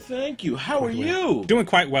Thank you. How are you? Doing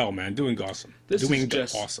quite well, man. Doing awesome. This doing is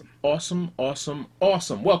just awesome. Awesome, awesome,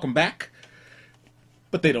 awesome. Welcome back.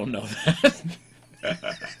 But they don't know that.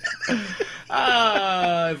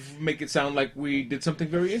 Make it sound like we did something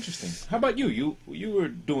very interesting. How about you? You were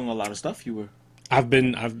doing a lot of stuff. I've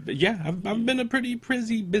been a pretty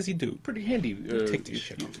busy dude. Pretty handy. Take these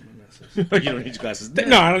shit off. You don't need your glasses.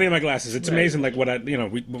 No, I don't need my glasses. It's amazing, like what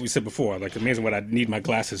we said before. Like amazing what I need my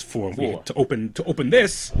glasses for. To open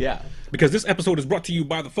this. Yeah. Because this episode is brought to you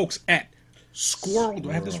by the folks at Squirrel. Do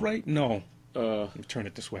I have this right? No. Let me turn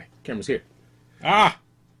it this way. Camera's here.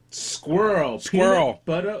 Squirrel. Peanut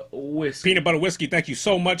butter whiskey. Peanut butter whiskey. Thank you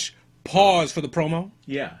so much. Pause for the promo.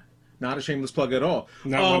 Yeah. Not a shameless plug at all.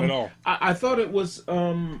 Not one at all. I thought it was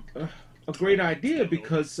a great idea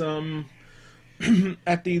because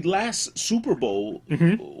at the last Super Bowl,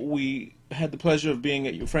 we had the pleasure of being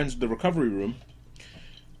at your friends The Recovery Room,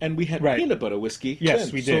 and we had peanut butter whiskey. Yes,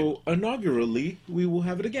 then. we did. So inaugurally, we will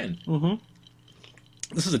have it again. Mm-hmm.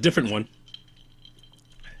 This is a different one.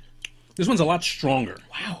 This one's a lot stronger.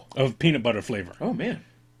 Wow. Of peanut butter flavor. Oh, man.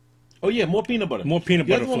 Oh, yeah, more peanut butter. More peanut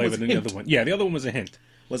butter flavor than the other one. Yeah, the other one was a hint.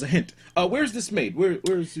 Where's this made?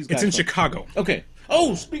 Where's these guys It's in from? Chicago. Okay.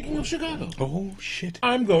 Oh, speaking of Chicago. Oh, shit.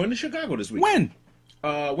 I'm going to Chicago this week. When?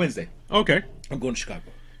 Wednesday. Okay. I'm going to Chicago.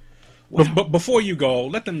 Wow. But before you go,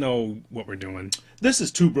 let them know what we're doing. This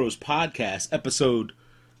is Two Bros Podcast, episode...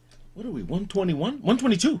 What are we, 121?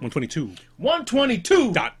 122. 122.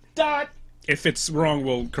 122. Dot. If it's wrong,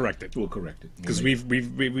 we'll correct it. We'll correct it. Because we've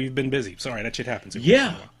been busy. Sorry, that shit happens.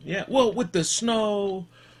 Yeah. Well, with the snow,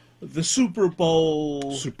 the Super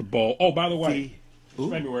Bowl. Oh, by the way,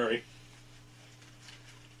 February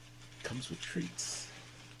comes with treats.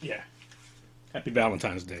 Yeah. Happy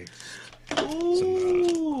Valentine's Day.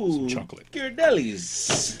 Ooh. Some chocolate. Ghirardelli's.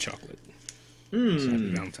 Some chocolate.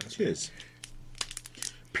 Happy Valentine's Day. Cheers.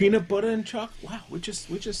 Peanut butter and chocolate. Wow, we're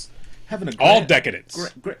just having a all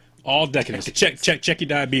decadence. Great. All decadence. Check your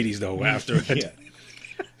diabetes though after it. Yeah.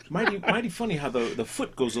 Mighty funny how the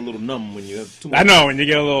foot goes a little numb when you have too much. I know when you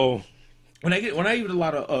get a little. When I eat a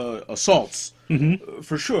lot of salts,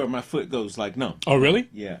 for sure my foot goes like numb. Oh really?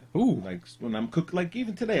 Yeah. Ooh. Like when I'm cooking, like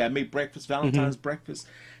even today I made breakfast, Valentine's breakfast,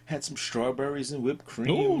 had some strawberries and whipped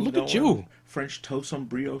cream. Oh, look at you! French toast on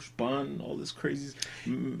brioche bun, all this crazy.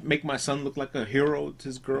 Make my son look like a hero to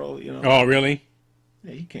his girl. Oh really?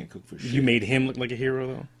 Yeah, he can't cook for shit. You made him look like a hero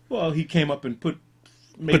though. Well, he came up and put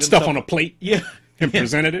stuff on a plate. Yeah. And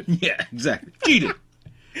presented it. Yeah, exactly. Cheated.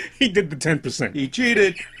 He did the 10%. He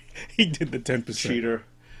cheated. He did the 10%. Cheater.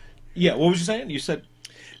 Yeah, what was you saying? You said...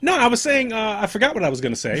 No, I was saying, I forgot what I was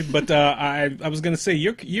going to say, but I was going to say,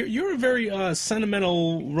 you're a very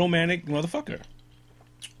sentimental, romantic motherfucker.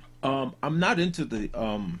 I'm not into the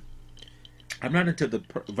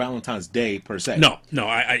Valentine's Day per se. No,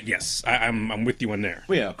 I'm with you on there.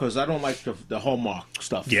 Yeah, because I don't like the Hallmark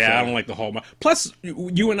stuff. Yeah, so. I don't like the Hallmark. Plus,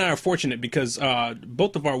 you and I are fortunate because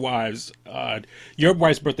both of our wives, your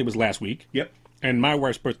wife's birthday was last week. Yep. And my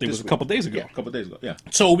wife's birthday was a couple days ago. Yeah, a couple days ago, yeah.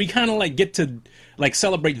 So we kind of like get to like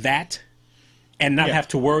celebrate that and not have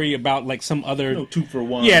to worry about like some other... No 2 for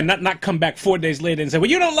 1. Yeah, not come back 4 days later and say, well,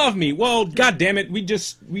 you don't love me. Well, God damn it. We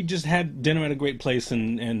just had dinner at a great place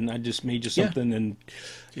and I just made you something and,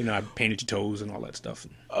 I painted your toes and all that stuff.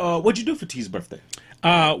 What'd you do for T's birthday?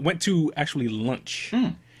 Went to actually lunch.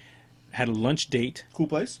 Had a lunch date. Cool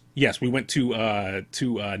place? Yes, we went to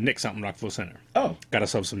Nick's out in Rockville Center. Oh. Got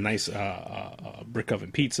ourselves some nice brick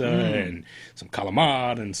oven pizza and some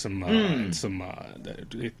calamari and some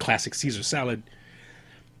classic Caesar salad.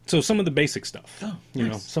 So some of the basic stuff. Oh,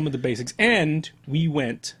 nice. Some of the basics. And we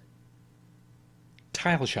went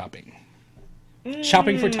tile shopping.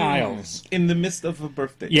 Shopping for tiles. In the midst of a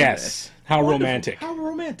birthday. Yes. How romantic. How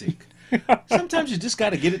romantic. Sometimes you just got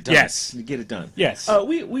to get it done. Yes. Get it done. Yes.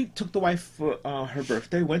 We took the wife for her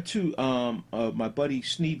birthday. Went to my buddy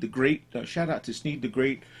Sneed the Great. Shout out to Sneed the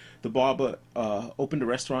Great. The barber opened a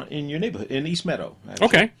restaurant in your neighborhood, in East Meadow. Actually,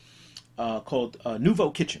 okay. Called Nouveau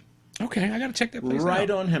Kitchen. Okay, I got to check that place right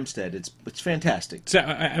out. on Hempstead. It's fantastic. So,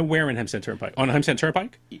 where in Hempstead Turnpike? On Hempstead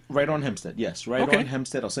Turnpike? Right on Hempstead, yes. Right on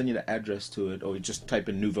Hempstead. I'll send you the address to it, or you just type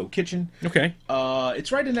in Nouveau Kitchen. Okay.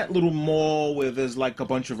 It's right in that little mall where there's like a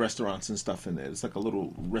bunch of restaurants and stuff in there. It's like a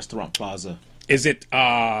little restaurant plaza. Is it,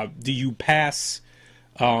 do you pass,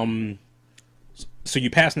 so you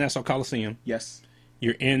pass Nassau Coliseum? Yes.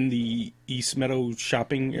 You're in the East Meadow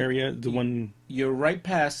shopping area, the one... You're right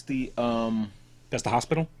past the, That's the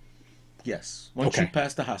hospital? Yes. Once you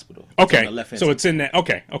pass the hospital. Okay. On the left-hand so side. it's in that.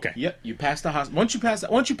 Okay. Yep. You pass the hospital. Once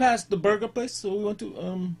you pass the burger place, so we went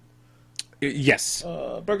to Yes.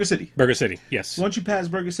 Burger City. Burger City. Yes. Once you pass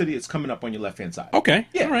Burger City, it's coming up on your left-hand side. Okay.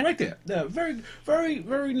 Yeah, all right. right there. Yeah, very, very,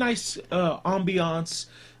 very nice ambiance.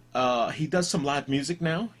 He does some live music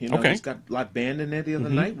now. You know, Okay. he's got a live band in there the other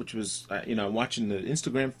night, which was, watching the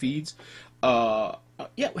Instagram feeds.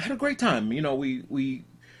 Yeah, we had a great time. You know, we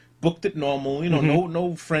booked it normal. You know,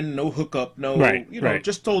 no friend, no hookup, no. Right, You know, right.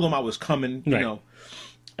 just told him I was coming. You Right. know.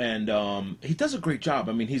 And he does a great job.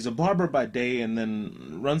 I mean, he's a barber by day and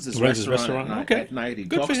then runs this Runs his restaurant, restaurant. At, Okay. at night. He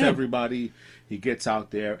Good for talks to him. everybody. He gets out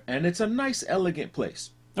there. And it's a nice, elegant place.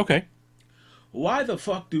 Okay. Why the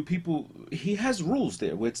fuck do people... He has rules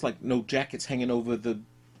there where it's like no jackets hanging over the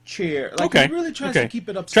chair. Like, Okay. he really tries okay. to keep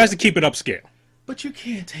it upscale. Tries to keep it upscale. But you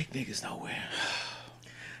can't take niggas nowhere.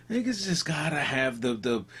 Niggas just gotta have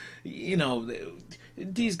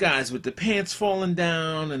these guys with the pants falling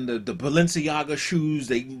down and the Balenciaga shoes.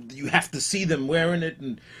 You have to see them wearing it,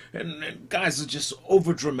 and guys are just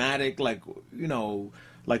over dramatic, like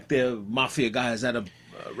they're mafia guys at a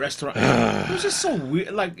restaurant. It was just so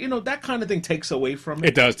weird. Like that kind of thing takes away from it.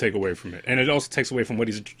 It does take away from it, and it also takes away from what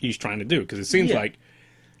he's trying to do. Because it seems like,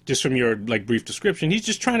 just from your brief description, he's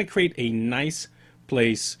just trying to create a nice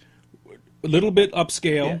place. A little bit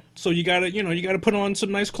upscale, Yeah. so you gotta put on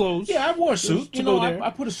some nice clothes. Yeah, I wore a suit. to go there. I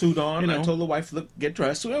put a suit on. I told the wife, "Look, get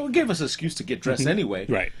dressed." So it gave us an excuse to get dressed anyway.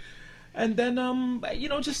 Right. And then,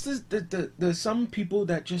 just there's some people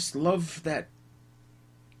that just love that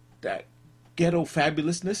ghetto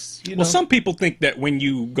fabulousness. You know, Well, some people think that when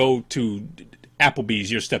you go to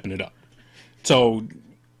Applebee's, you're stepping it up. So,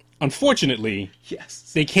 unfortunately,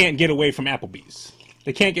 yes, they can't get away from Applebee's.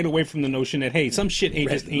 They can't get away from the notion that, hey, some shit ain't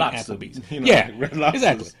just ain't Lobster, Applebee's. like Red Lobster.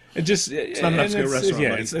 Exactly. It's not an upscale restaurant. Yeah,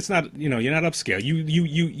 buddy. it's not. You're not upscale.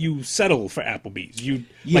 You settle for Applebee's. Yeah.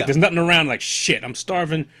 Like there's nothing around. Like shit, I'm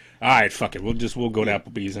starving. All right, fuck it. We'll go to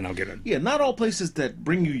Applebee's and I'll get it. Yeah, not all places that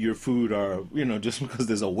bring you your food are, just because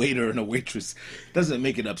there's a waiter and a waitress doesn't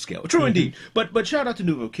make it upscale. True indeed. But shout out to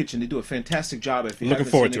Nouveau Kitchen. They do a fantastic job. If you Looking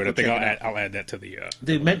haven't forward seen to it. I go think check I'll add that to the.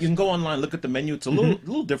 You can go online, look at the menu. It's a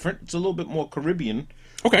little different. It's a little bit more Caribbean.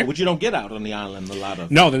 Okay. Which you don't get out on the island a lot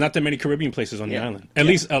of. No, there are not that many Caribbean places on the Yeah. island. At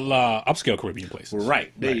least upscale Caribbean places.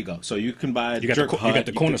 Right, there you go. So you can buy You got jerk the hut, you got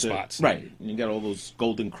the corner get spots. Right, and you got all those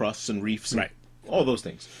golden crusts and reefs, and Right. all those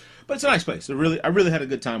things. But it's a nice place. I really had a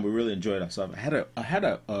good time. We really enjoyed ourselves. I had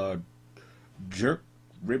a jerk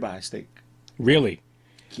ribeye steak. Really?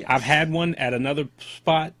 Yes. I've had one at another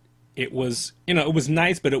spot. It was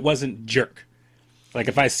nice, but it wasn't jerk. Like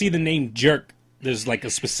if I see the name jerk, there's like a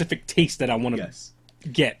specific taste that I want to Yes.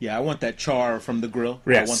 get. Yeah, I want that char from the grill.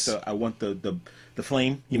 Yes. I want the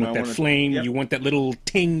flame. You want that flame. Yep. You want that little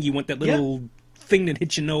ting. You want that little thing that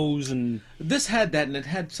hits your nose. And This had that, and it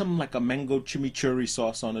had some like a mango chimichurri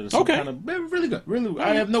sauce on it. Or some Okay. kind of really good. Really,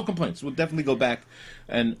 I have no complaints. We'll definitely go back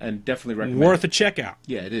and definitely recommend. worth a checkout.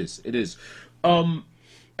 Yeah, it is. It is.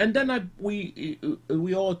 And then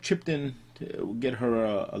we all chipped in to get her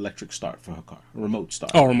a electric start for her car, a remote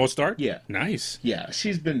start. Oh, remote start. Yeah. Nice. Yeah,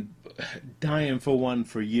 she's been dying for one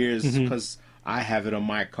for years because I have it on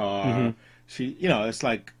my car. She, it's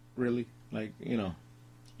like really like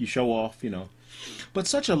you show off, but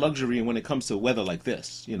such a luxury when it comes to weather like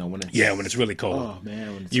this, when it's Yeah, when it's really cold. oh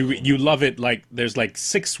man, when it's You love it. Like there's like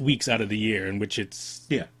 6 weeks out of the year in which it's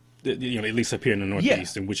yeah. at least up here in the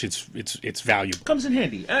Northeast, in which it's valuable. Comes in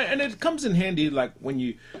handy, and it comes in handy like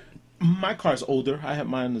when my car's older. I have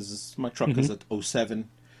my truck is a 07,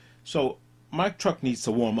 so my truck needs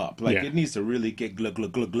to warm up. Like Yeah. it needs to really get glug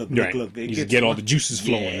glug glug glug Right. glug. It You gets get all the juices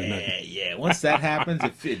flowing. and Yeah, that. yeah. Once that happens,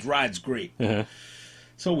 it rides great. Uh-huh.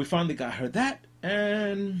 So we finally got her that,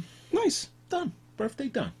 and Nice, done. Birthday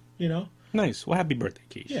done. nice. Well, happy birthday,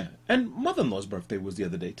 Keish. Yeah, and mother-in-law's birthday was the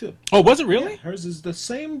other day too. Oh, was it really? Yeah, hers is the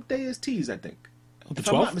same day as T's, I think. The If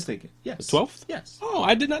I'm 12th? not mistaken. Yes. The 12th? Yes. Oh,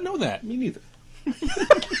 I did not know that. Me neither.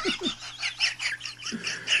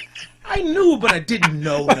 I knew, but I didn't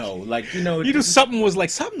know. No, like You knew something was like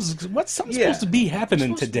something's supposed to be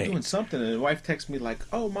happening supposed to be today. doing something, and the wife texted me like,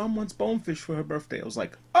 "Oh, Mom wants bonefish for her birthday." I was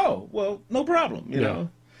like, "Oh, well, no problem," you know.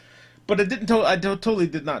 But I didn't. I totally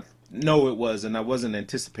did not know it was, and I wasn't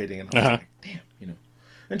anticipating it. I was like, "Damn,"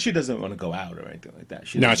 And she doesn't want to go out or anything like that.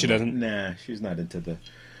 She doesn't. Nah, she's not into the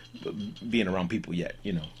being around people yet.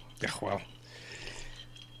 Yeah, well.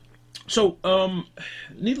 So,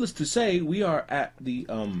 needless to say, we are at the.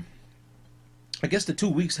 I guess the 2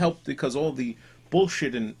 weeks helped because all the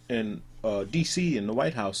bullshit in D.C. and the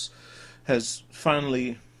White House has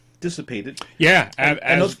finally dissipated. Yeah,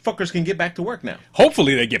 And those fuckers can get back to work now.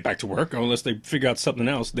 hopefully they get back to work, unless they figure out something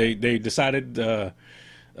else. They decided that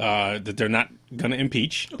they're not going to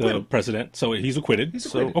impeach the Acquitted. president, so he's acquitted. He's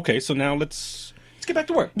acquitted. So okay, so now let's Let's get back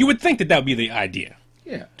to work. You would think that that would be the idea.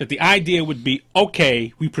 Yeah. That the idea would be,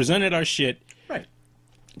 okay, we presented our shit. Right.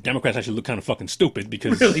 Democrats actually look kind of fucking stupid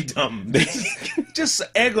because... Really dumb. Just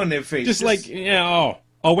egg on their face. Just like, yeah,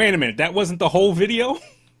 oh, wait a minute. That wasn't the whole video?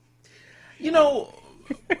 You know,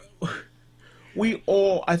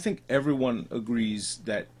 I think everyone agrees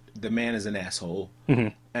that the man is an asshole. Mm-hmm.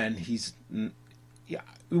 And he's,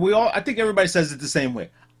 I think everybody says it the same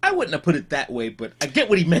way. I wouldn't have put it that way, but I get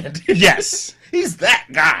what he meant. Yes. He's that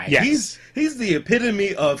guy. Yes. He's the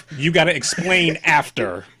epitome of... You got to explain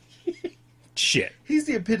after shit. He's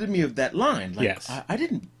the epitome of that line. Like, yes.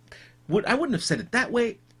 I wouldn't have said it that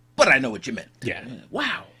way, but I know what you meant. Yeah.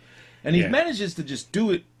 Wow. And he manages to just do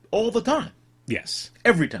it all the time. Yes.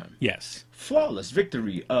 Every time. Yes. Flawless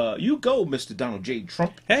victory. You go, Mr. Donald J.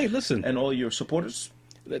 Trump. Hey, listen. And all your supporters.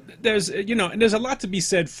 There's a lot to be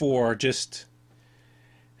said for just...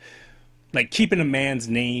 like keeping a man's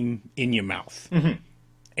name in your mouth. Mm-hmm.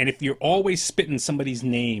 And if you're always spitting somebody's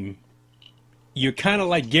name, you're kind of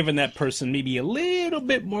like giving that person maybe a little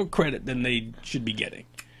bit more credit than they should be getting.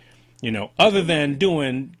 Other than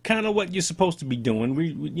doing kind of what you're supposed to be doing.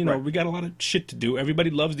 We got a lot of shit to do. Everybody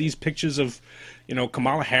loves these pictures of,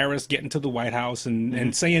 Kamala Harris getting to the White House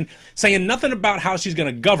and saying nothing about how she's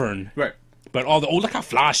going to govern. Right. But look how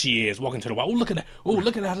fly she is walking to the White House. Oh, look at that. Oh,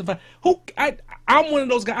 look at that. I'm one of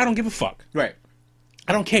those guys. I don't give a fuck. Right.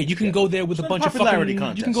 I don't care. You can go there with a bunch of popularity fucking...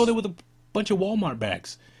 contest. You can go there with a bunch of Walmart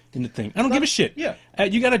bags in the thing. I don't give a shit. Yeah.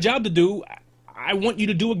 You got a job to do. I want you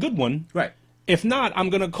to do a good one. Right. If not, I'm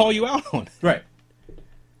going to call you out on it. Right.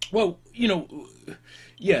 Well,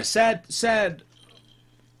 sad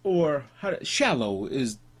or shallow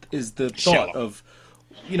is the thought of,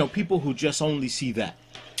 people who just only see that.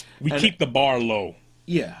 We keep the bar low.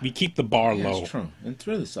 Yeah. We keep the bar low. That's true. It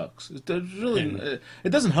really sucks. It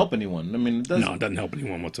doesn't help anyone. I mean, it doesn't help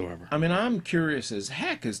anyone whatsoever. I mean, I'm curious as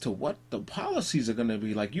heck as to what the policies are going to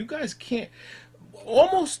be like. You guys can't...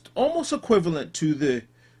 Almost equivalent to the...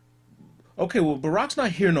 Okay, well, Barack's not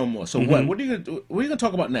here no more. So what? What are you going to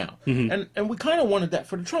talk about now? Mm-hmm. And we kind of wanted that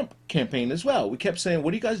for the Trump campaign as well. We kept saying,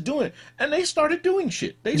 "What are you guys doing?" And they started doing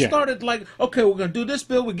shit. They started like, "Okay, we're going to do this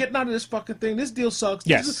bill. We're getting out of this fucking thing. This deal sucks.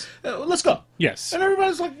 Yes, let's go." Yes. And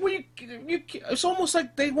everybody's like, "Well, it's almost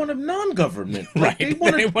like they want a non-government. Right? They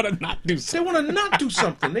want to not do something. They want to not do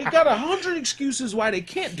something. They got 100 excuses why they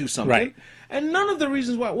can't do something, right? And none of the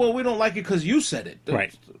reasons why. Well, we don't like it because you said it.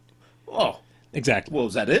 Right. Oh. Exactly. Well,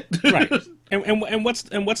 is that it? Right. And what's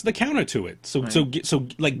the counter to it? So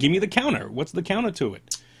give me the counter. What's the counter to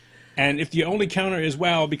it? And if the only counter is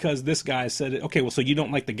because this guy said it, okay, well, so you don't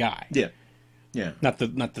like the guy. Yeah. Yeah. Not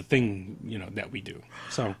the thing that we do.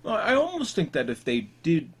 So I almost think that if they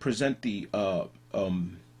did present the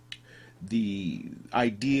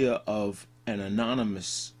idea of an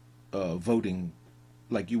anonymous voting.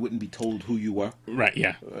 Like you wouldn't be told who you were. Right,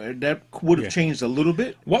 yeah. That would have changed a little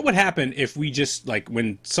bit. What would happen if we just,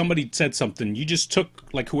 when somebody said something, you just took,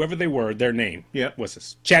 whoever they were, their name. Yeah. What's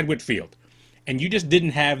this? Chad Whitfield. And you just didn't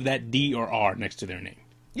have that D or R next to their name.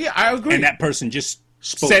 Yeah, I agree. And that person just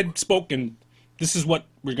spoke, and this is what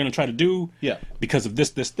we're going to try to do. Yeah. Because of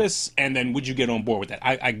this, and then would you get on board with that?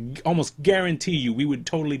 I almost guarantee you we would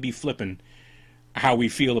totally be flipping how we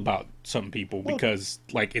feel about some people because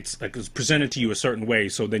it's presented to you a certain way,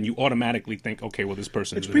 so then you automatically think, okay, well, this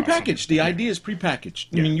person is prepackaged. The idea is prepackaged.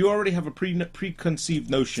 Yeah. I mean, you already have a preconceived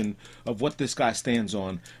notion of what this guy stands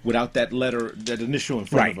on without that initial in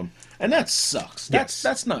front of him, and that sucks.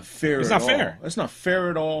 That's not fair. It's not fair. It's not fair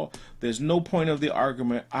at all. There's no point of the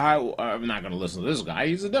argument. I'm not going to listen to this guy.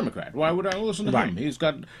 He's a Democrat. Why would I listen to him? He's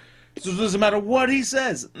got. So it doesn't matter what he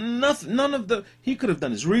says. None of the... He could have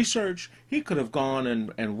done his research. He could have gone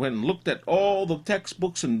and went and looked at all the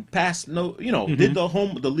textbooks and passed did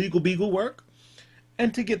the legal beagle work.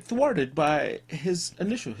 And to get thwarted by his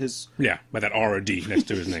initial, by that R or D next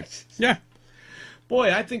to his name. Yeah.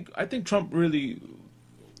 Boy, I think Trump really...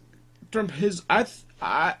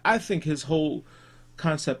 I think his whole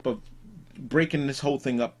concept of breaking this whole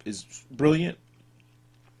thing up is brilliant.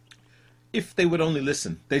 If they would only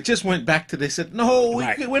listen. They just went back to, they said, no,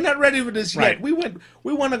 we're not ready for this yet. We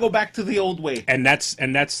want to go back to the old way. And that's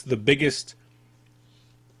the biggest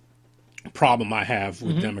problem I have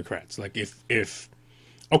with Democrats. Like if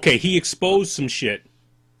okay, he exposed some shit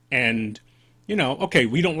and okay,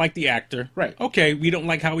 we don't like the actor. Right. Okay, we don't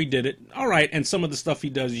like how he did it. All right, and some of the stuff he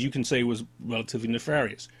does you can say was relatively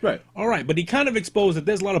nefarious. Right. All right, but he kind of exposed that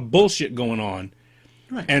there's a lot of bullshit going on.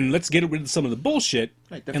 Right. And let's get rid of some of the bullshit,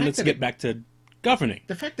 and let's get back to governing.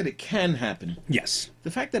 The fact that it can happen. Yes.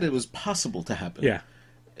 The fact that it was possible to happen. Yeah.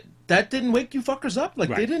 That didn't wake you fuckers up. Like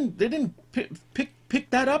they didn't pick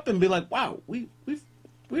that up and be like, wow, we're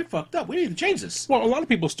fucked up. We need to change this. Well, a lot of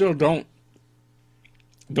people still don't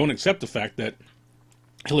accept the fact that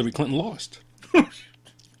Hillary Clinton lost.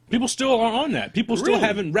 People still are on that. People still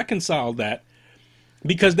haven't reconciled that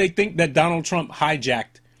because they think that Donald Trump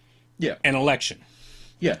hijacked an election.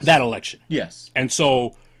 Yes. That election. Yes. And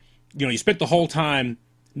so, you spent the whole time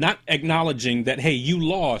not acknowledging that, hey, you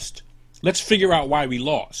lost. Let's figure out why we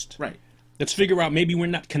lost. Right. Let's figure out maybe we're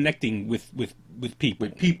not connecting with people.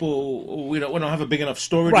 With people, we don't have a big enough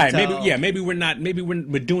story Right. to tell. Maybe we're not. Maybe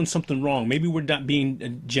we're doing something wrong. Maybe we're not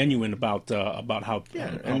being genuine about how. Yeah,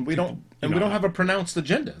 how and we people, don't we don't have a pronounced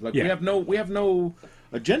agenda. Like we have no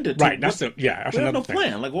agenda. Right. That's that's we have another no thing.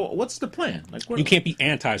 plan. Like, what's the plan? Like, You can't be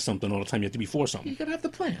anti something all the time. You have to be for You something. gotta have the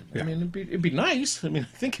plan. Yeah. I mean, it'd be nice. I mean,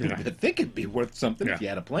 I think it'd be worth something if you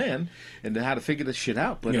had a plan and how to figure this shit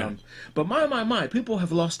out. But my, people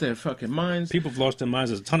have lost their fucking minds. People have lost their minds.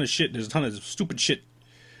 There's a ton of shit. There's a ton of stupid shit.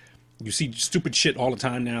 You see stupid shit all the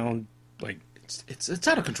time now. Like it's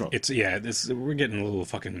out of control. We're getting a little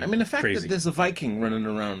fucking. I mean, the fact crazy. that there's a Viking running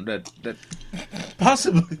around that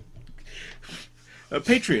possibly. A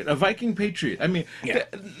Viking patriot. I mean,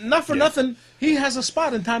 not for nothing. He has a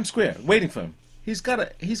spot in Times Square waiting for him. He's got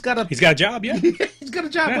a job, yeah. He's got a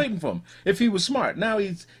job waiting for him. If he was smart, now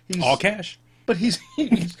he's all cash. But he's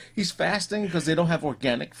fasting because they don't have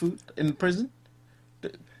organic food in prison.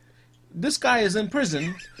 This guy is in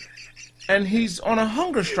prison, and he's on a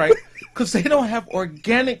hunger strike because they don't have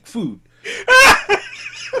organic food.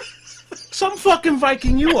 Some fucking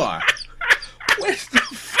Viking you are. Where the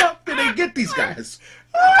fuck did they get these guys?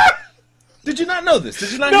 Did you not know this?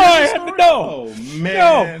 Did you not No, hear I this had story? to know. Oh, man.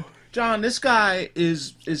 No. John, this guy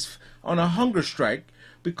is on a hunger strike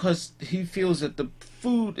because he feels that the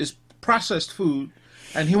food is processed food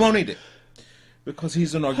and he won't eat it because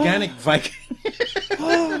he's an organic Viking.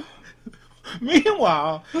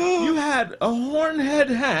 Meanwhile, you had a hornhead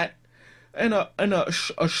hat and a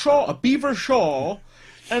shawl, a beaver shawl,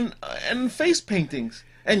 and face paintings.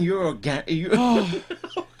 And you're organic.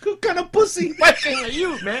 What kind of pussy Viking are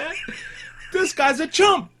you, man? This guy's a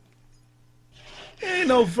chump. He ain't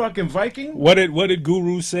no fucking Viking. What did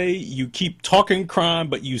Guru say? You keep talking crime,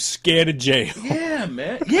 but you scared of jail. Yeah,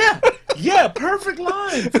 man. Yeah. Perfect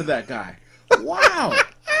line for that guy. Wow.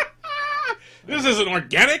 This isn't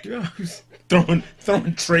organic. Throwing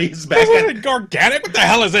trays back This at isn't organic. What the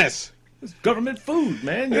hell is this? It's government food,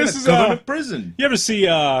 man. You're This in is a government prison. You ever see?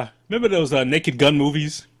 Remember those Naked Gun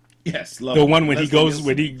movies? Yes, love The it. one when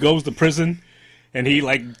Leslie he goes to prison, and he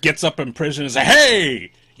like gets up in prison and says,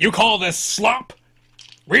 "Hey, you call this slop?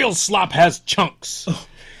 Real slop has chunks."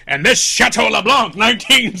 And this Chateau LeBlanc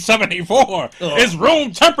 1974 is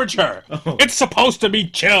room temperature. It's supposed to be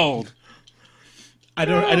chilled. I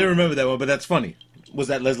didn't remember that one, but that's funny. Was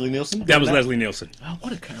that Leslie Nielsen? That was Leslie Nielsen. Oh,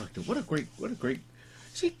 what a character! What a great!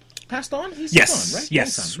 Is he passed on? He's Yes, gone, right?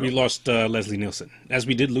 yes. We lost Leslie Nielsen, as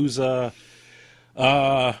we did lose.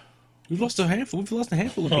 We've lost a handful. We've lost a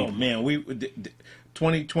handful of people. Oh man,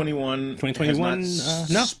 2021 has not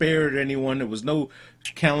no. spared anyone. There was no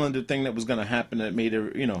calendar thing that was going to happen that made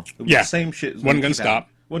it. It was Yeah. the same shit. Wasn't gonna stop.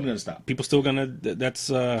 Wasn't going to stop. People still gonna. That's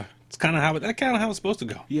it's kind of how it's supposed to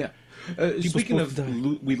go. Yeah. Speaking of,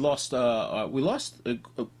 we lost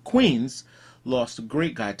Queens lost a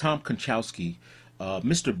great guy, Tom Konchowski,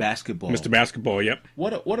 Mr. Basketball. Mr. Basketball. Yep.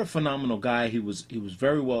 What a phenomenal guy. He was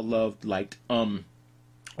very well loved. Liked.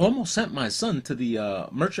 Almost sent my son to the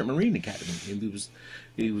Merchant Marine Academy.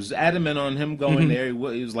 He was adamant on him going there. He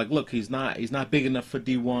was like, look, he's not big enough for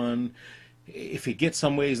D1. If he gets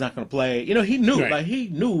somewhere, he's not going to play. He knew, Right. he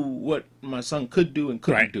knew what my son could do and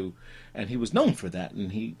couldn't do, and he was known for that.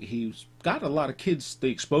 And he's got a lot of kids the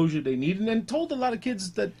exposure they need, and then told a lot of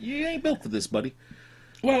kids that you ain't built for this, buddy.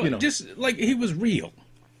 Well, just like he was real.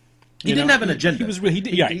 He didn't have an agenda. He was real. He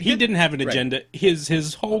didn't have an agenda. Right.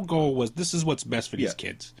 His whole goal was this is what's best for these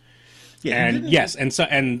kids. Yeah, and yes, and so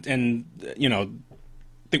and I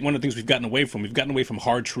think one of the things we've gotten away from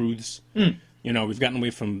hard truths. We've gotten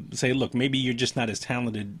away from say, look, maybe you're just not as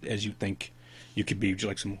talented as you think you could be. Would you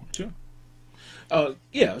like some more? Sure.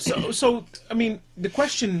 Yeah. So I mean, the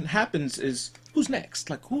question happens is who's next?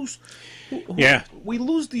 Like who? Yeah. We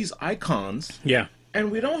lose these icons. Yeah. And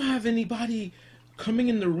we don't have anybody coming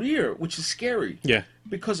in the rear, which is scary. Yeah.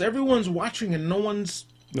 Because everyone's watching and no one's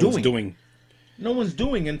doing. No one's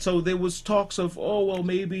doing. And so there was talks of,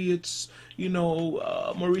 maybe it's,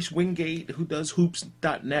 Maurice Wingate who does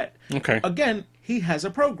hoops.net. Okay. Again, he has a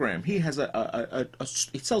program. He has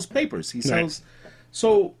he sells papers. He sells.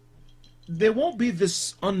 So there won't be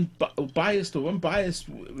this unbiased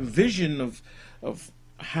vision of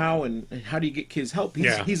how and how do you get kids help?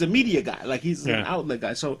 Yeah. He's a media guy, like he's an outlet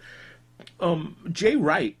guy. So, Jay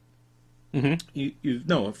Wright, you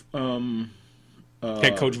know of,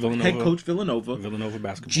 Head coach Villanova, Villanova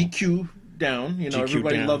basketball. GQ down. You know, GQ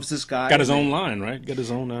everybody down. loves this guy. Got his own line, right? Got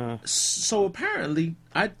his own. So apparently,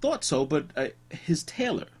 I thought so, but his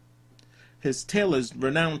tailor's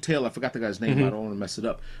renowned tailor. I forgot the guy's name. I don't want to mess it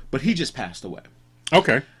up, but he just passed away.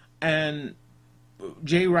 Okay. And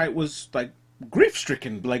Jay Wright was like grief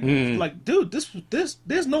stricken, like dude, this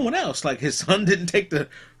there's no one else. Like his son didn't take the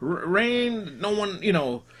reign. No one, you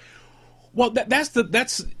know. Well,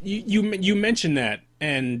 that's you mentioned that,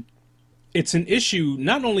 and it's an issue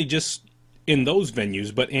not only just in those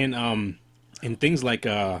venues, but in things like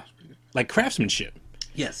craftsmanship.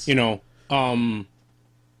 Yes. You know,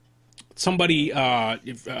 somebody,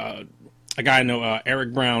 if a guy I know,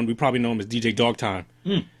 Eric Brown, we probably know him as DJ Dogtime.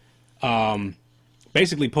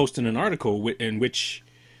 Basically posted an article in which,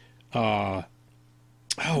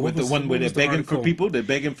 with the one where they're begging for people, they're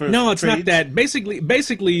begging for no, it's trades? not that.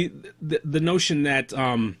 Basically, the notion that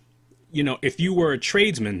you know, if you were a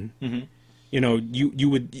tradesman, you know, you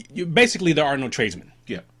would basically there are no tradesmen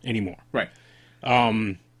anymore, right?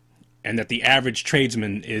 And that the average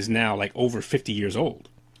tradesman is now like over 50 years old.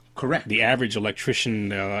 Correct. The average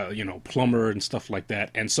electrician, you know, plumber and stuff like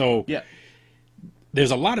that, and so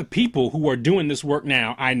there's a lot of people who are doing this work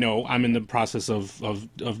now. I know I'm in the process of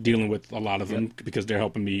dealing with a lot of them because they're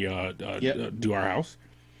helping me do our house.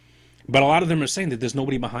 But a lot of them are saying that there's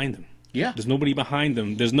nobody behind them. Yeah. There's nobody behind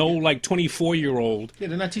them. There's no like 24-year-old. Yeah,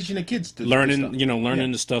 they're not teaching the kids to learning, you know,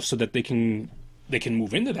 learning the stuff so that they can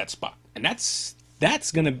move into that spot. And that's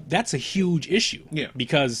a huge issue. Yeah.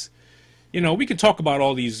 Because, you know, we can talk about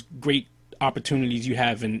all these great opportunities you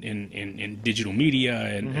have in digital media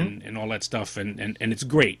and all that stuff and it's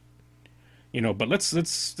great, you know, but let's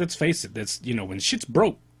face it, that's, you know, when shit's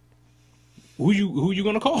broke, who you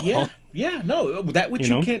gonna call? No, that which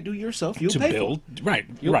you can't do yourself, you'll pay for it. Right,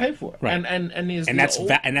 you'll pay for it, right. And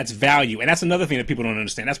that's value, and that's another thing that people don't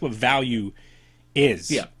understand. That's what value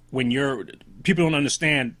is. When people don't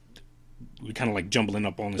understand, we kind of like jumbling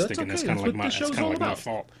up on this thing, and that's kind of like my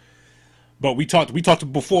fault. But we talked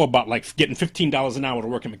before about like getting $15 an hour to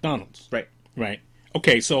work at McDonald's. Right.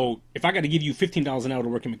 Okay, so if I got to give you $15 an hour to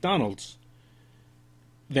work at McDonald's,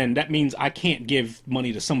 then that means I can't give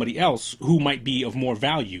money to somebody else who might be of more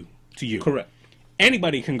value to you. Correct.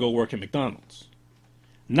 Anybody can go work at McDonald's.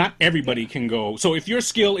 Not everybody can go. So if your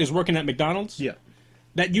skill is working at McDonald's,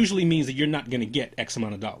 that usually means that you're not going to get X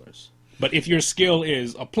amount of dollars. But if your skill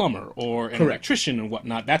is a plumber or an electrician and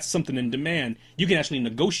whatnot, that's something in demand. You can actually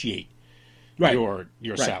negotiate your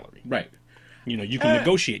salary. Right. You know, you can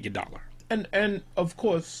negotiate your dollar. And of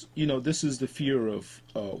course, you know, this is the fear of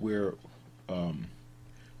where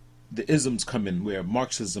the isms come in, where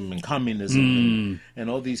Marxism and communism and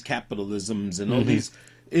all these capitalisms and all these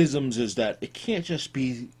isms is that it can't just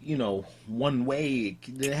be, you know, one way.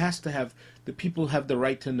 It has to have, the people have the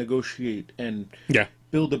right to negotiate and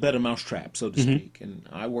build a better mousetrap, so to speak. And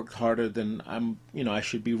I worked harder than I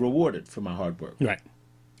should be rewarded for my hard work. Right.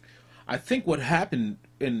 I think what happened,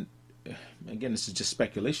 and again, this is just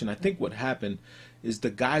speculation, I think what happened is the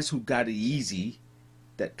guys who got it easy,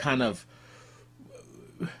 that kind of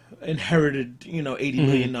inherited, you know, $80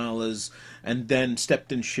 million and then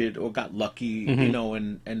stepped in shit or got lucky, you know,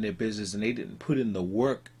 and their business, and they didn't put in the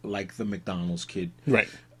work like the McDonald's kid. Right.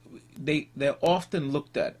 They're often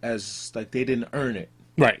looked at as like they didn't earn it.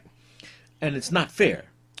 Right. And it's not fair.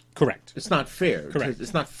 Correct. It's not fair. Correct.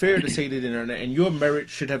 It's not fair to say they didn't earn it, and your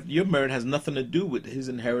merit has nothing to do with his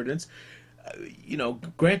inheritance. You know,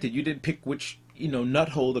 granted, you didn't pick which, you know, nut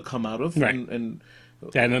hole to come out of, right? And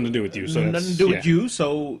it had nothing to do with you. So nothing to do with you.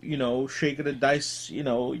 So, you know, shake of the dice. You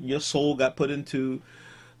know, your soul got put into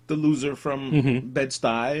the loser from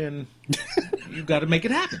Bed-Stuy, and you got to make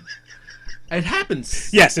it happen. It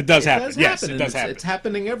happens. Yes, it does happen. Yes, it does happen. It's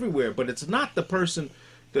happening everywhere, but it's not the person.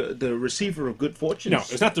 The receiver of good fortune. No,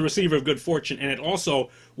 it's not the receiver of good fortune. And it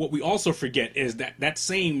also, what we also forget is that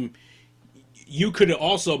same, you could have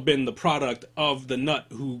also been the product of the nut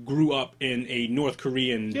who grew up in a North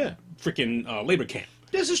Korean freaking labor camp.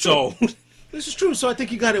 This is true. This is true. So I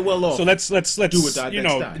think you got it well off. So let's do it. You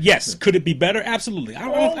know, yes. Could it be better? Absolutely. I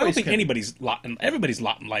don't think everybody's lot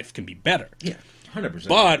in life can be better. Yeah. 100%.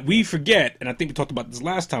 But we forget, and I think we talked about this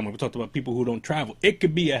last time when we talked about people who don't travel, it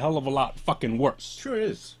could be a hell of a lot fucking worse. Sure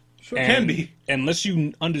is. Sure can be. Unless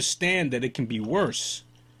you understand that it can be worse,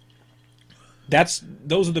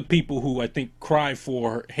 those are the people who I think cry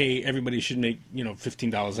for, hey, everybody should make, you know,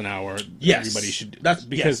 $15 an hour. Yes. Everybody should.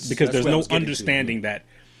 Because there's no understanding that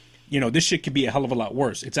this shit could be a hell of a lot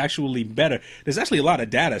worse. It's actually better. There's actually a lot of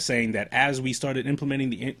data saying that as we started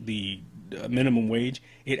implementing the minimum wage,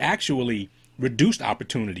 it actually reduced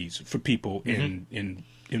opportunities for people in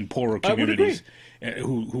poorer communities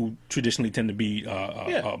who traditionally tend to be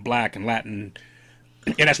black and Latin.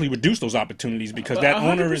 It actually reduced those opportunities because that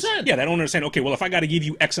owner is saying, okay, well, if I got to give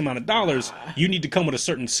you X amount of dollars, you need to come with a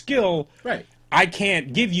certain skill. Right. I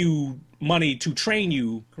can't give you money to train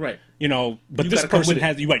you. Right. But this person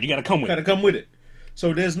has you got to come with it. Got to come with it.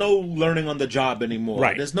 So there's no learning on the job anymore.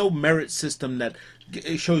 Right. There's no merit system that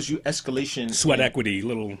it shows you escalation. Sweat equity,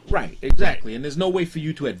 little. Right. Exactly. And there's no way for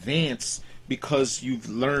you to advance because you've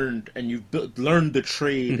learned and you've learned the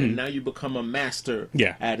trade and now you become a master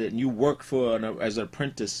at it and you work as an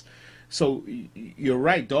apprentice. So you're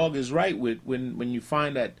right. Dog is right when you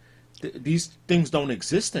find that these things don't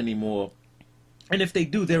exist anymore. And if they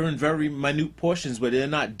do, they're in very minute portions where they're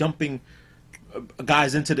not dumping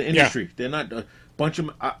guys into the industry. They're not a bunch of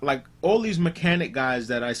like all these mechanic guys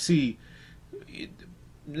that I see.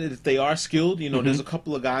 If they are skilled, there's a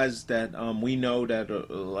couple of guys that we know that are,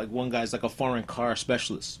 like one guy's like a foreign car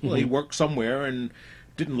specialist. Well, he worked somewhere and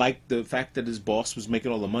didn't like the fact that his boss was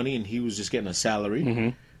making all the money and he was just getting a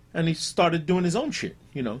salary, and he started doing his own shit,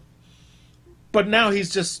 But now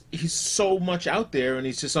he's so much out there and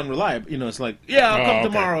he's just unreliable. It's like, I'll come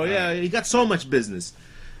tomorrow. Yeah, he got so much business,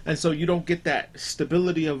 and so you don't get that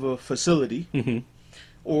stability of a facility.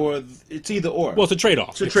 Or it's either or. Well, it's a trade-off.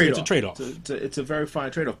 It's a trade-off. It's a trade-off. It's a very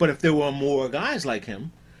fine trade-off. But if there were more guys like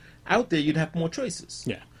him out there, you'd have more choices.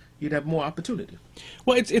 Yeah. You'd have more opportunity.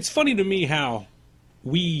 Well, it's funny to me how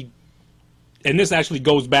and this actually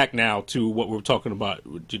goes back now to what we were talking about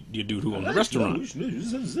with your dude who owned the restaurant.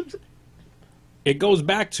 It goes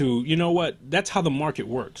back to, that's how the market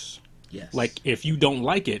works. Yes. Like, if you don't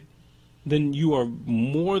like it, then you are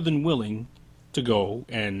more than willing to go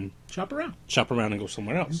and shop around and go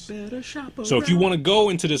somewhere else. Better shop around. So if you want to go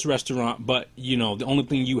into this restaurant, but the only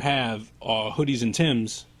thing you have are hoodies and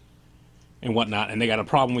Timbs and whatnot, and they got a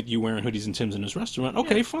problem with you wearing hoodies and Timbs in this restaurant,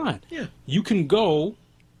 okay, fine. Yeah. You can go.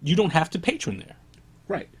 You don't have to patron there.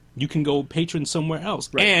 Right. You can go patron somewhere else.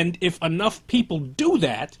 Right. And if enough people do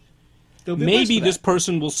that, maybe this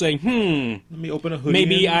person will say, let me open a hoodie.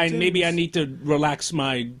 Maybe I need to relax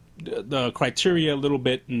the criteria a little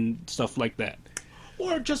bit and stuff like that.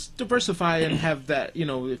 Or just diversify and have that,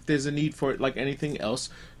 if there's a need for it like anything else.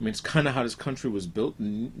 I mean, it's kind of how this country was built,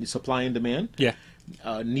 supply and demand. Yeah.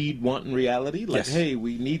 Need, want, and reality. Like, hey,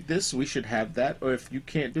 we need this, we should have that. Or if you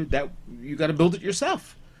can't do that, you got to build it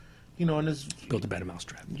yourself. And it's... Build a better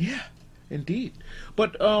mousetrap. Yeah, indeed.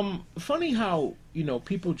 But funny how,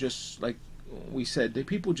 people just, like we said,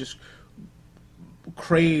 people just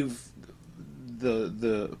crave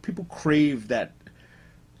people crave that,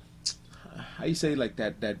 how you say, like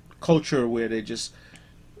that culture where they just,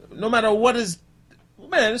 no matter what is,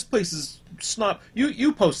 man, this place is snob.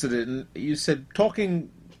 You posted it and you said talking.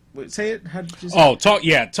 Say it. How did you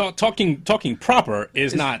say talking proper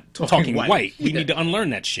is not talking white. We need to unlearn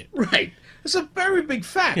that shit. Right. It's a very big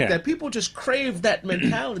fact that people just crave that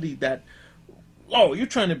mentality that, oh, you're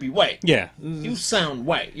trying to be white. Yeah. You sound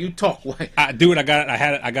white. You talk white. I got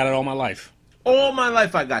it. I got it all my life. All my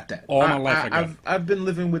life I got that. All my life I got it. I've been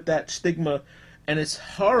living with that stigma, and it's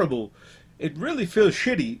horrible. It really feels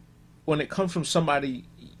shitty when it comes from somebody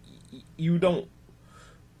you don't...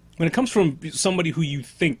 When it comes from somebody who you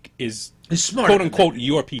think is smart, quote unquote,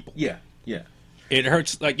 your people. Yeah, yeah. It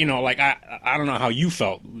hurts, like, I don't know how you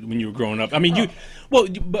felt when you were growing up. I mean,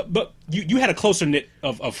 but you had a closer knit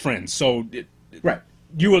of friends, so right.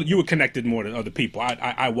 You were connected more to other people.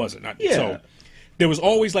 I wasn't. So there was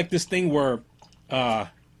always like this thing where I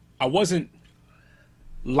wasn't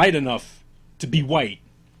light enough to be white,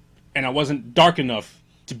 and I wasn't dark enough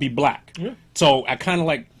to be black. Yeah. So I kind of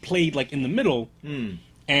like played like in the middle.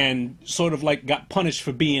 And sort of like got punished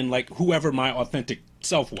for being like whoever my authentic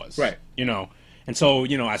self was. Right. And so,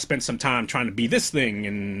 I spent some time trying to be this thing,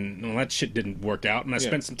 and that shit didn't work out. And I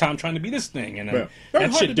spent some time trying to be this thing, and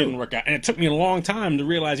that shit didn't work out. And it took me a long time to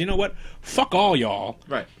realize, you know what? Fuck all y'all.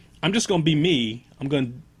 Right. I'm just going to be me. I'm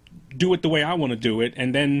going to do it the way I want to do it.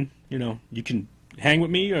 And then, you can hang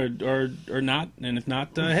with me or not. And if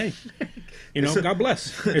not, hey. God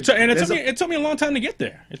bless. It took me a long time to get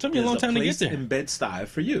there. It took me a long time to get there. There's a place in Bed-Stuy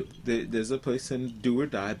for you. There's a place in Do or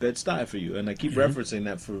Die Bed-Stuy for you. And I keep referencing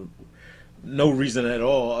that for no reason at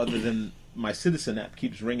all other than my Citizen app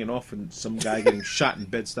keeps ringing off and some guy getting shot in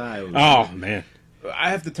Bed-Stuy. Oh, man. I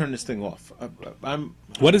have to turn this thing off.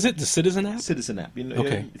 What is it? The Citizen app? Citizen app.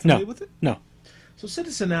 Okay. You familiar with it? No. So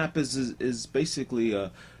Citizen app is basically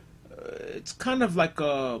it's kind of like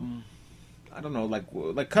I don't know,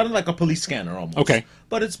 like kind of like a police scanner almost. Okay.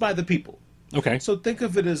 But it's by the people. Okay. So think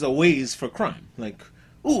of it as a Waze for crime. Like,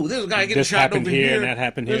 ooh, there's a guy getting This shot happened over here here. and that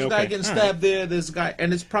happened There's here. a guy Okay. getting All stabbed there. There's a guy,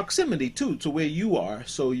 and it's proximity too to where you are.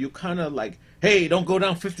 So you kind of like, hey, don't go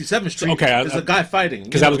down 57th Street. Okay, There's a guy fighting.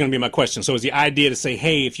 Because that was going to be my question. So is the idea to say,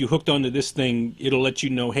 hey, if you hooked onto this thing, it'll let you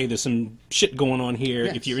know, hey, there's some shit going on here.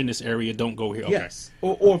 Yes. If you're in this area, don't go here. Okay. Yes.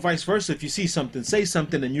 Or vice versa. If you see something, say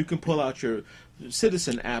something, and you can pull out your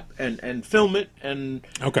Citizen app and film it, and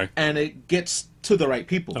Okay. and it gets to the right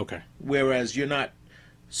people. Okay. Whereas you're not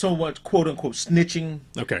so much quote unquote snitching.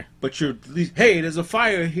 Okay. But you're at least, hey, there's a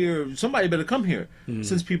fire here. Somebody better come here.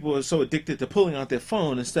 Since people are so addicted to pulling out their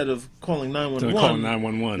phone instead of calling 911, calling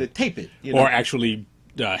 911. they tape it. You know? Or actually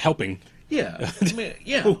helping. Yeah, I mean,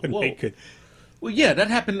 yeah. When Well, they could. well, yeah, that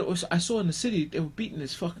happened. I saw in the city they were beating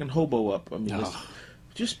this fucking hobo up. I mean,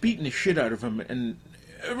 just beating the shit out of him, and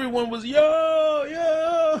everyone was yo,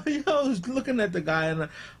 looking at the guy, and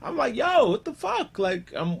I'm like, yo, what the fuck?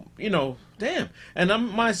 Like, damn. And I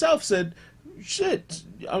myself said, shit.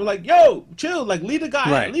 I'm like, yo, chill. Like, leave the guy,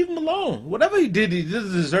 Right. leave him alone. Whatever he doesn't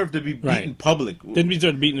deserve to be beaten Right. in public. Didn't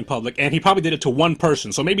deserve to be beaten in public, and he probably did it to one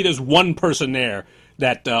person. So maybe there's one person there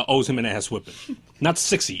that owes him an ass whipping, not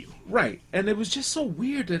 6 of you. Right, and it was just so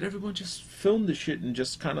weird that everyone just filmed the shit and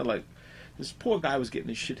just kind of like, this poor guy was getting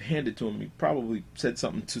his shit handed to him. He probably said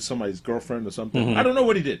something to somebody's girlfriend or something. I don't know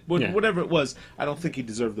what he did. Yeah. Whatever it was, I don't think he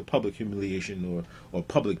deserved the public humiliation or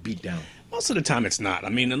public beatdown. Most of the time, it's not. I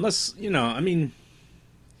mean, unless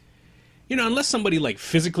unless somebody like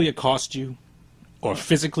physically accosts you, or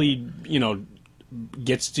physically,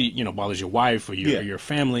 gets to bothers your wife or your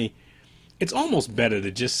family, it's almost better to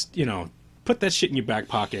just put that shit in your back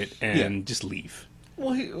pocket and just leave.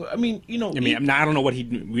 Well, I don't know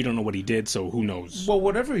we don't know what he did, so who knows? Well,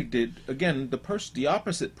 whatever he did, again, the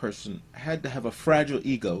opposite person had to have a fragile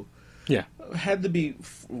ego. Yeah. Had to be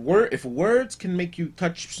if words can make you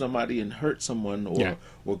touch somebody and hurt someone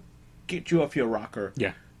or get you off your rocker.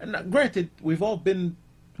 Yeah. And granted, we've all been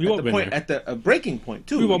there. at the breaking point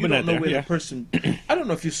too. We've all You been don't at know there, where yeah. the person. I don't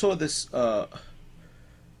know if you saw this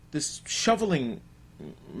shoveling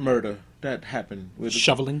murder that happened with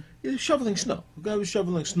Shoveling shoveling snow. The guy was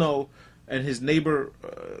shoveling snow, and his neighbor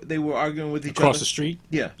they were arguing with each across other. the street.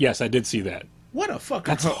 Yeah. Yes, I did see that. What a fucking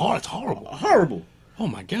That's it's horrible. horrible. Oh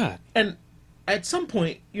my god. And at some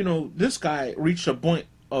point, this guy reached a point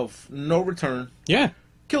of no return, Yeah.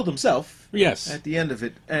 killed himself Yes. at the end of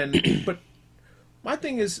it. And but my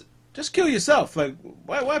thing is, just kill yourself. Like,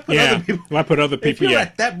 why put Yeah. other people? Why put other If people? you're Yeah.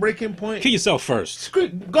 at that breaking point, Kill yourself first.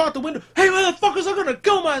 go out the window. Hey, motherfuckers, I'm gonna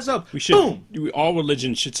kill myself. We should. Boom. All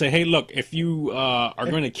religions should say, "Hey, look, if you are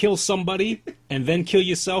going to kill somebody and then kill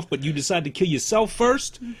yourself, but you decide to kill yourself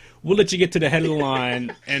first, we'll let you get to the head of the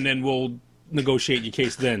line, and then we'll negotiate your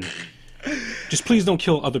case then. Just please don't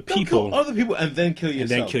kill other Don't people, kill other people and then kill yourself.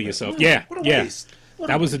 and then kill yourself." What Yeah, a yeah. waste. What a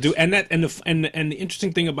That was the waste. do, and the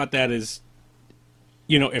interesting thing about that is,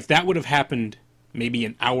 if that would have happened maybe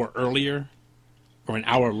an hour earlier or an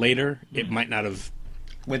hour later, it might not have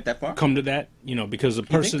Went that far? come to that, because the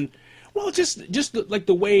person, well, just like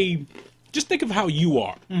the way, just think of how you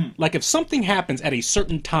are. Like if something happens at a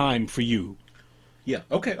certain time for you, Yeah.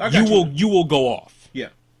 Okay. I got you will go off. Yeah.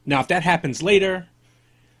 Now, if that happens later,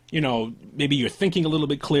 maybe you're thinking a little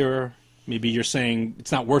bit clearer. Maybe you're saying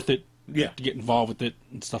it's not worth it Yeah. to get involved with it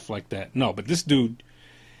and stuff like that. No, but this dude,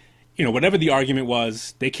 whatever the argument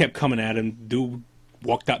was, they kept coming at him. Dude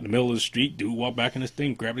walked out in the middle of the street. Dude walked back in his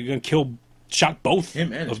thing, grabbed a gun, shot both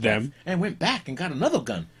Him and his of them. wife. And went back and got another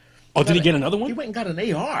gun. Oh, did he get another He one? went and got an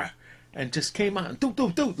AR and just came out and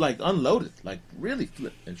do, like unloaded, like really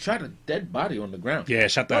flipped and shot a dead body on the ground. Yeah,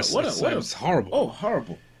 shot that. What That was horrible. Oh,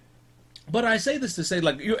 horrible. But I say this to say,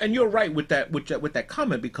 like, you're right with that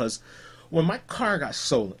comment, because when my car got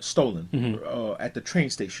stolen Mm-hmm. at the train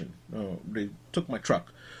station, they took my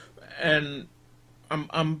truck, and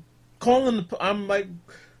I'm calling. I'm like,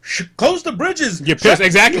 close the bridges. You're pissed,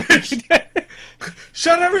 exactly.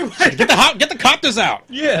 Shut everybody. Get the copters out.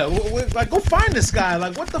 Yeah, like go find this guy.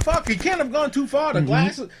 Like, what the fuck? He can't have gone too far.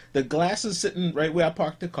 The glass is sitting right where I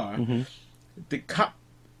parked the car. The cop,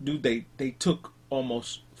 dude, they took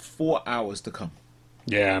almost 4 hours to come.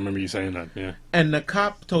 Yeah, I remember you saying that. Yeah. And the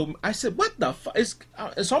cop told me, I said, what the fuck?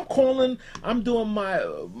 So I'm calling, I'm doing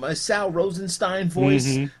my Sal Rosenstein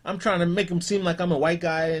voice. I'm trying to make him seem like I'm a white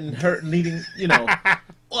guy and hurt, needing,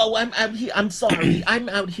 well, I'm sorry. I'm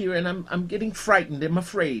out here and I'm getting frightened. I'm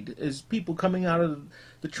afraid. There's people coming out of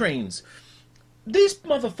the trains. These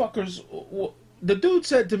motherfuckers, the dude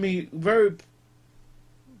said to me very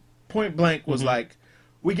point blank, was like,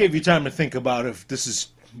 we gave you time to think about if this is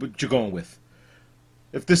what you're going with.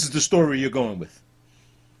 if this is the story you're going with.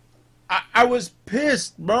 I was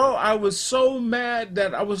pissed, bro. I was so mad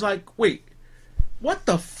that I was like, wait, what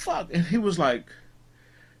the fuck? And he was like,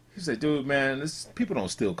 he said, dude, man, people don't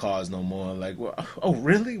steal cars no more. Like, well, oh,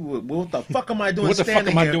 really? What the fuck am I doing? What the fuck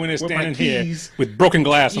am I doing standing here with broken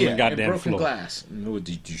glass on the goddamn broken floor? Glass.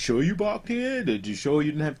 Did you sure you parked here? Did you sure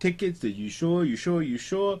you didn't have tickets? Did you sure? You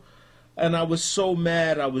sure? And I was so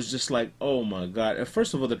mad. I was just like, oh my god.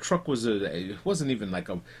 First of all, the truck was it wasn't even like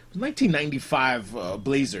a 1995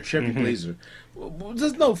 Blazer, Chevy Blazer.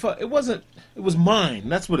 There's no it wasn't. It was mine.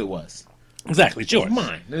 That's what it was. Exactly, it's yours. It was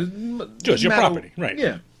mine. Yours, your property, right?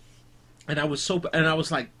 Yeah. And I was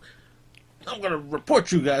like, I'm gonna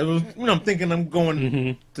report you guys. I'm thinking I'm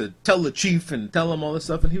going to tell the chief and tell him all this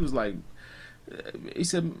stuff. And he was like, he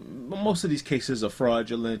said, most of these cases are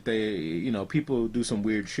fraudulent. They, people do some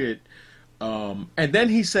weird shit. And then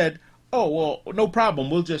he said, oh, well, no problem.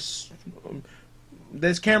 We'll just,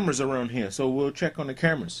 there's cameras around here, so we'll check on the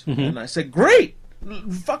cameras. And I said, great,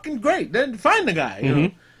 fucking great. Then find the guy, you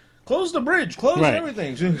know. Close the bridge, close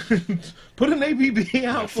everything. Put an ABB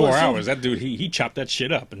out for 4 hours. That dude, he chopped that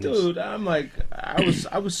shit up. And dude, I'm like,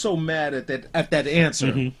 I was so mad at that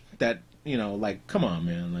answer that, like, come on,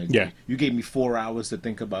 man. Like, you gave me 4 hours to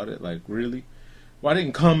think about it. Like, really? Why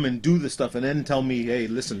didn't come and do the stuff and then tell me, hey,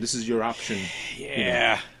 listen, this is your option?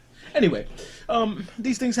 Yeah. Anyway,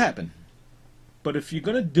 these things happen. But if you're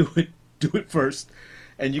gonna do it first.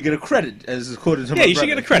 And you get a credit, as according to my brother. You should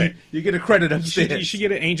get a credit. You get a credit upstairs. You should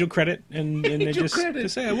get an angel credit, and they just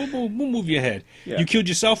say, we'll move your head. Yeah. You killed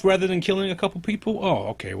yourself rather than killing a couple people? Oh,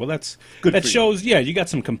 okay. Well, that shows, you got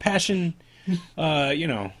some compassion. I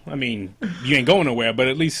mean, you ain't going nowhere, but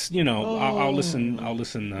at least, I'll listen.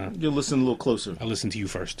 You'll listen a little closer. I'll listen to you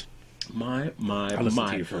first. I'll listen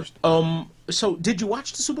to you first. So, did you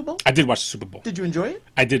watch the Super Bowl? I did watch the Super Bowl. Did you enjoy it?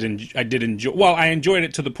 I did enjoy. Well, I enjoyed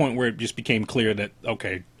it to the point where it just became clear that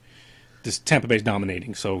okay, this Tampa Bay's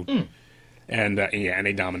dominating. So, and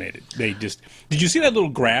they dominated. They just. Did you see that little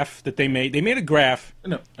graph that they made? They made a graph.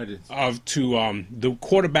 No, I didn't. To the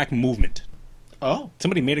quarterback movement. Oh,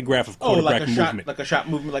 somebody made a graph of quarterback movement, like a shot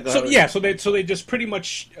movement, So they just pretty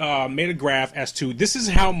much made a graph as to this is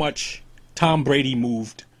how much Tom Brady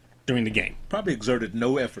moved during the game. Probably exerted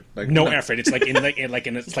no effort. No effort. It's like in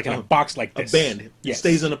a box like this. A band. Yes. It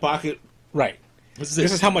stays in the pocket. Right. This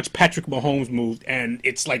is how much Patrick Mahomes moved, and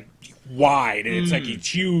it's like wide, and it's like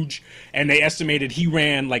it's huge. And they estimated he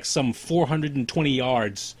ran like some 420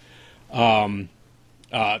 yards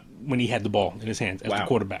when he had the ball in his hands as the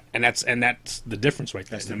quarterback, and that's the difference right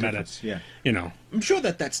there. That's the difference. Yeah. I'm sure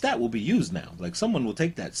that stat will be used now. Like someone will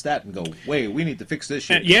take that stat and go, "Wait, we need to fix this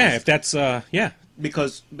shit." If that's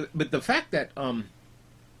Because, but the fact that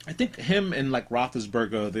I think him and like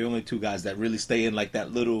Roethlisberger are the only two guys that really stay in like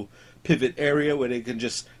that little pivot area where they can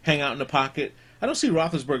just hang out in the pocket. I don't see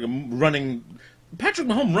Roethlisberger running. Patrick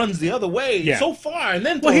Mahomes runs the other way so far, and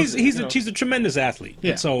then he's a tremendous athlete.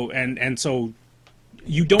 Yeah. And so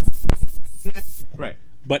you don't right.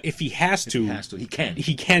 But if he has to, he can.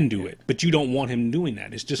 He can do it. But you don't want him doing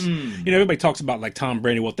that. It's just, everybody talks about like Tom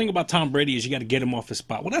Brady. Well, the thing about Tom Brady is you got to get him off his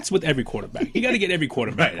spot. Well, that's with every quarterback. You got to get every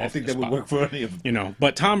quarterback off his spot. I think that would work for any of them.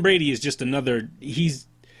 But Tom Brady is just another. He's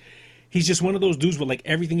just one of those dudes where like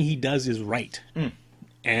everything he does is right,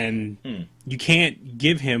 and you can't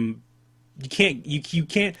give him. You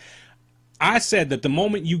can't. I said that the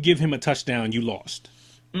moment you give him a touchdown, you lost.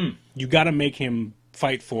 You got to make him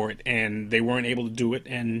fight for it, and they weren't able to do it,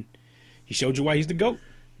 and he showed you why he's the GOAT.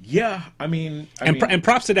 Yeah, I mean,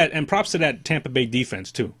 props to that, and props to that Tampa Bay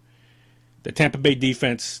defense too. The Tampa Bay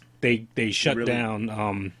defense, they shut down.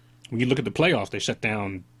 When you look at the playoffs, they shut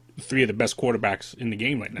down 3 of the best quarterbacks in the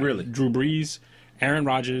game right now. Really, Drew Brees, Aaron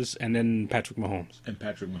Rodgers, and then Patrick Mahomes.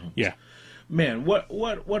 Yeah. Man,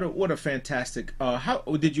 what a fantastic! How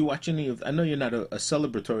did you watch any of? I know you're not a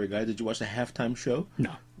celebratory guy. Did you watch the halftime show?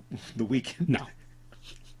 No. The Weeknd?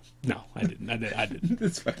 No, I didn't.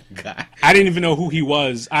 This fucking guy. I didn't even know who he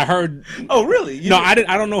was. I heard. Oh, really? I didn't.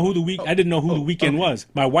 I don't know who the I didn't know who the Weeknd was.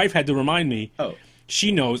 My wife had to remind me. Oh.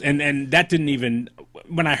 She knows, and that didn't even.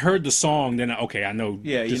 When I heard the song, then okay, I know.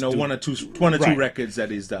 Yeah, one or two records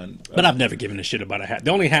that he's done. But I've never given a shit about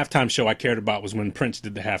the only halftime show I cared about was when Prince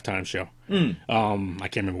did the halftime show. I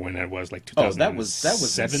can't remember when that was, like 2007. That was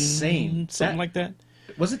insane. Something like that.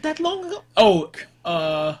 Was it that long ago? Oh,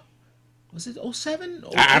 was it 07?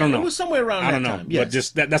 I don't know. It was somewhere around that time. I don't know. Yes. But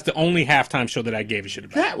just that's the only halftime show that I gave a shit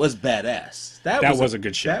about. That was badass. That was a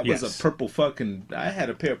good show. That was a purple fucking. I had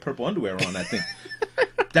a pair of purple underwear on, I think.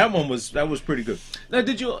 That was pretty good. Now,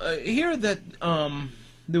 did you hear that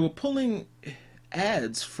they were pulling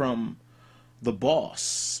ads from the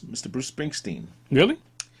boss, Mr. Bruce Springsteen. Really?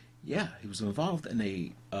 Yeah, he was involved in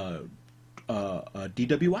a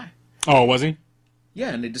DWI. Oh, was he? Yeah,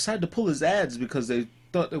 and they decided to pull his ads because they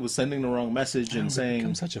thought it was sending the wrong message and saying...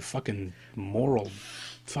 I'm such a fucking moral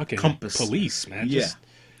fucking compass police, man. Yeah. Just...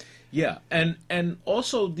 Yeah, and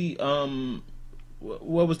also the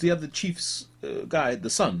what was the other chief's guy, the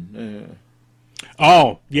son?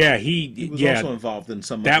 Oh, yeah, he Was yeah, also involved in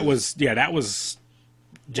some. that of was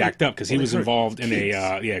jacked up because he was involved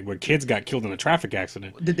in where kids got killed in a traffic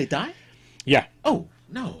accident. Did they die? Yeah. Oh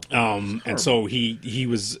no. And so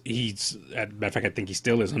he's matter of fact, I think he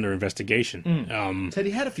still is under investigation. Said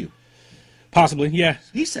he had a few. Possibly, yeah.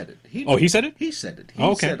 He said it. He said it? He said it. He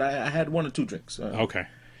Okay. said I had 1 or 2 drinks. Okay.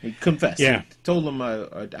 He confessed. Yeah. He told him I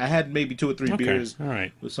had maybe 2 or 3 beers. All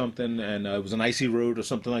right. Or something, and it was an icy road or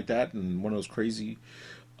something like that, and one of those crazy.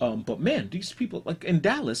 But man, these people, like in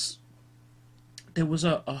Dallas, there was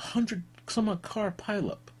a 100-some-odd car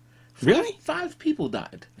pileup. Really? 5 people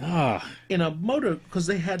died Ah. in a motor because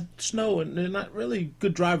they had snow, and they're not really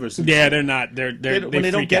good drivers. Yeah, they're not. They when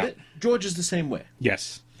they don't freak get out. it. Georgia's the same way.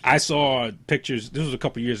 Yes. I saw pictures. This was a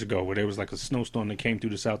couple years ago where there was like a snowstorm that came through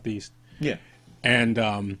the southeast. Yeah.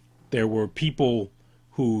 And there were people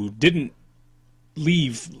who didn't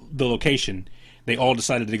leave the location. They all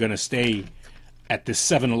decided they're going to stay at this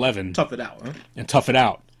 7-Eleven. Tough it out, huh? And tough it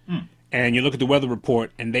out. And you look at the weather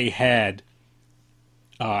report, and they had,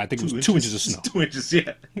 I think it was 2 inches of snow. 2 inches,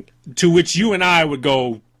 yeah. To which you and I would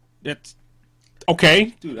go, that's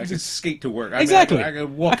okay. Dude, I could skate to work. Exactly. I could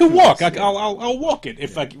walk. I can walk. through this. I'll walk it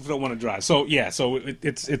if I don't want to drive. So yeah. So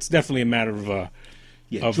it's definitely a matter of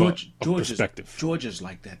Yeah, of perspective. Georgia's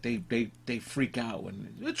like that. They freak out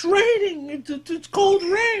when it's raining. It's cold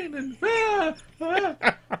rain, and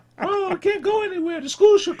I can't go anywhere. The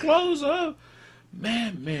school should close.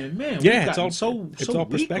 Man. Yeah, We've gotten so it's all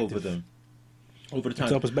weak perspective. over them. Over the time.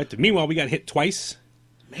 It's all perspective. Meanwhile, we got hit twice.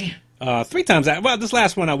 Man. 3 times. Well, this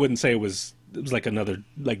last one I wouldn't say it was like another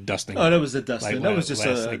like dusting. Oh, that was a dusting. Like that was just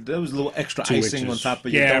like that was a little extra 2 icing inches. on top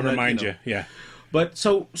of your Yeah, donut, remind you. Yeah. But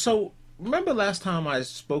so remember last time I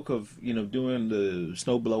spoke of doing the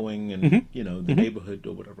snow blowing and Mm-hmm. the neighborhood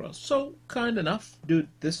or whatever else. So kind enough, dude.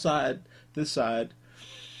 This side.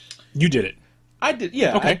 You did it. I did,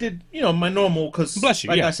 yeah. Okay. I did, my normal, because, Bless you,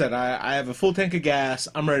 like yeah. I said, I have a full tank of gas.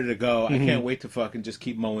 I'm ready to go. I can't wait to fucking just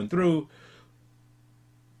keep mowing through.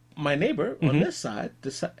 My neighbor on this side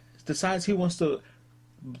decides he wants to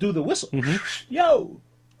do the whistle. Yo,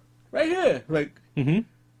 right here. Like,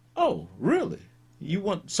 oh, really? You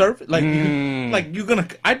want service? Like, you're gonna?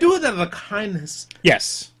 I do it out of kindness.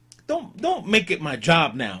 Yes. Don't make it my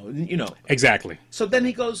job now. Exactly. So then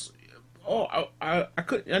he goes, "Oh, I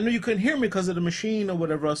knew you couldn't hear me because of the machine or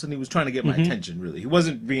whatever else," and he was trying to get my attention. Really, he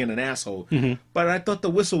wasn't being an asshole, but I thought the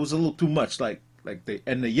whistle was a little too much. Like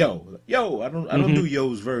the yo. I don't do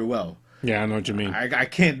yos very well. Yeah, I know what you mean. I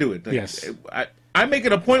can't do it. Like, Yes. I make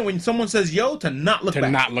it a point when someone says yo to not look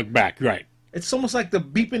back. Not look back, right? It's almost like the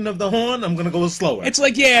beeping of the horn. I'm gonna go slower. It's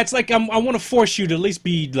like I want to force you to at least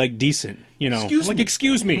be like decent,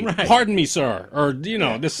 Excuse me, Right. pardon me, sir, or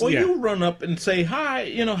this. Or yeah. you run up and say hi,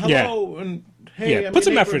 hello, and hey, I'm put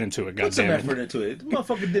some your effort neighbor. into it. Put some goddamn it. effort into it. The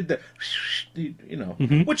motherfucker did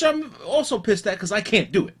the, which I'm also pissed at because I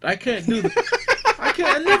can't do it. I can't do the.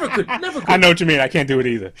 I never could. I know what you mean. I can't do it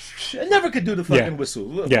either. I never could do the fucking Yeah.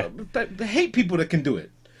 whistle. Yeah. I hate people that can do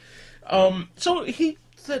it. So he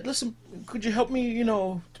said, "Listen, could you help me?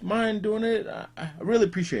 Mind doing it? I really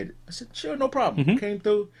appreciate it." I said, "Sure, no problem." Came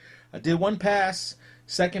through. I did 1 pass,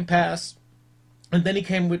 2nd pass, and then he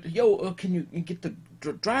came with, "Yo, can you get the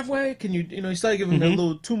driveway? Can you?" He started giving me a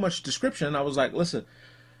little too much description. I was like, "Listen,"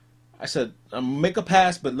 I said, "I'm make a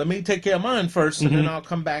pass, but let me take care of mine first, and then I'll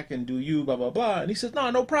come back and do you, blah, blah, blah." And he says,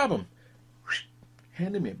 no problem.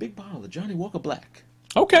 Handed me a big bottle of Johnny Walker Black.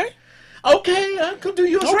 Okay. Okay, I'll come do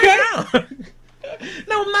yours Okay. right now.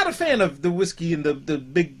 No, I'm not a fan of the whiskey and the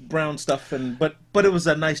big brown stuff, but it was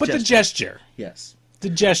a nice But gesture. the gesture. Yes. The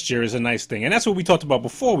gesture is a nice thing, and that's what we talked about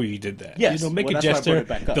before we did that. Yes. Make Well, a that's why I gesture. brought it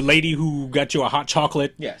back up. The lady who got you a hot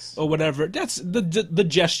chocolate, Yes. or whatever. That's the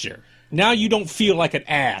gesture. Now you don't feel like an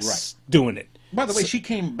ass doing it. By the way, she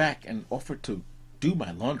came back and offered to do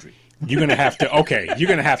my laundry. You're gonna have to. Okay, you're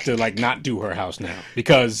gonna have to like not do her house now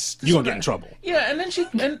because you're gonna get in trouble. Yeah, and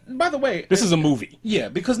then and by the way, This is a movie. yeah,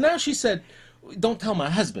 because now she said, don't tell my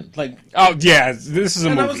husband. Like, oh yeah, this is a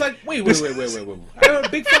and movie. I was like, wait. I heard a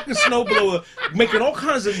big fucking snowblower making all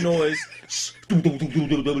kinds of noise.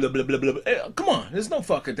 Come on, there's no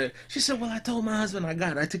fucking thing. She said, well, I told my husband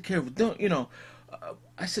I took care of it. Don't, you know.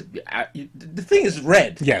 I said, the thing is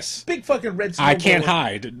red. Yes. Big fucking red snowblower. I can't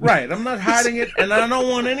hide. Right, I'm not hiding it, and I don't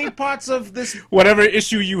want any parts of this. Whatever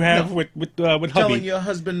issue you have with hubby. Telling your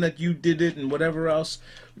husband that you did it and whatever else.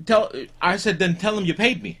 I said, then tell him you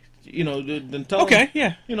paid me. You know, then tell him. Okay,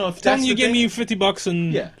 yeah. You know, if tell that's him you the gave thing, me $50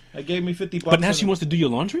 and... Yeah, I gave me $50. But now she wants to do your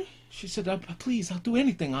laundry? She said, please, I'll do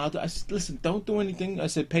anything. I said, listen, don't do anything. I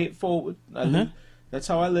said, pay it forward. That's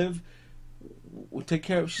how I live. We'll take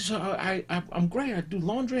care of it. She said, I'm great. I do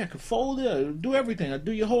laundry. I can fold it. I do everything. I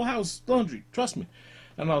do your whole house laundry. Trust me.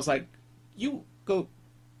 And I was like, you go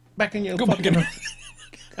back in your fucking room.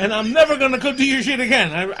 And I'm never going to come do your shit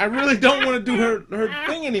again. I really don't want to do her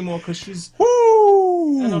thing anymore because she's...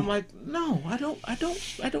 Woo! And I'm like, no, I don't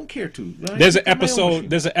care to. Right? There's an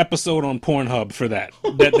episode on Pornhub for that.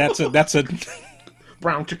 That's a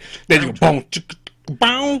brown chicken. There you go.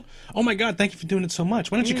 Bow. Oh my God! Thank you for doing it so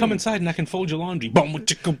much. Why don't you come inside and I can fold your laundry? Boom,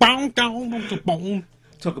 chicka, bow, down, boom.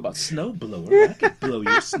 Talk about snow blower. I can blow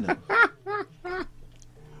your snow.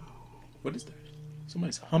 What is that?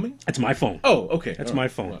 Somebody's humming. That's my phone. Oh, okay. That's my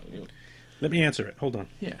phone. Well, Let me answer it. Hold on.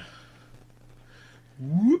 Yeah.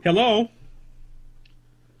 Hello.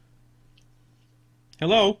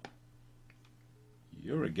 Hello.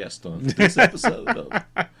 You're a guest on this episode of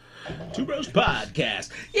Two Bros Podcast.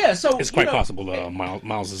 Yeah, so it's quite possible.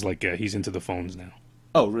 Miles is like he's into the phones now.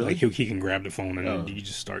 Oh, really? Like he can grab the phone and you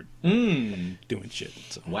just start doing shit.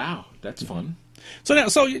 So. Wow, that's fun. So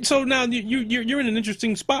now you're in an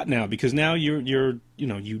interesting spot now because now you're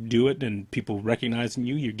you do it and people recognizing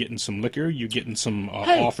you. You're getting some liquor. You're getting some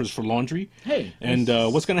offers for laundry. Hey, and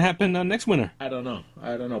what's going to happen next winter? I don't know.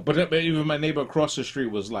 But even my neighbor across the street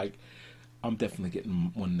was like, I'm definitely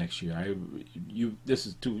getting one next year.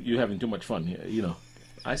 You're having too much fun here, you know.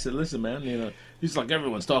 I said, listen, man, you know, he's like,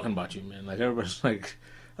 everyone's talking about you, man. Like, everybody's like,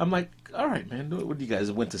 I'm like, all right, man. What, you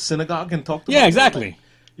guys went to synagogue and talked to Yeah, exactly. Like,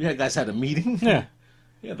 you guys had a meeting? Yeah.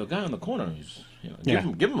 Yeah, the guy on the corner, give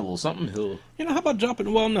him a little something. He'll... how about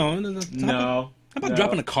dropping, well, no. How about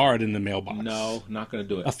dropping a card in the mailbox? No, not going to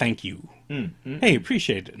do it. A thank you. Hey,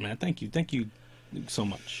 appreciate it, man. Thank you so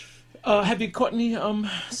much. Have you caught any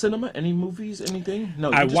cinema, any movies, anything?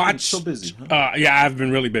 No, I watched. So busy. Huh? Yeah, I've been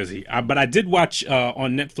really busy. But I did watch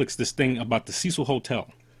on Netflix this thing about the Cecil Hotel,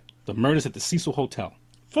 the murders at the Cecil Hotel.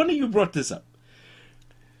 Funny you brought this up.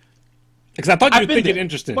 Because I thought you would think it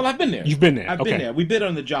interesting. Well, I've been there. You've been there. I've been there. We bid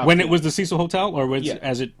on the job. When it was the Cecil Hotel, or was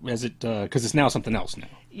as it because it's now something else now.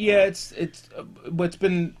 Yeah, it's what's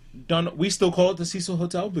been done. We still call it the Cecil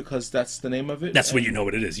Hotel because that's the name of it. That's what you know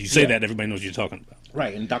what it is. You say that, everybody knows what you're talking about.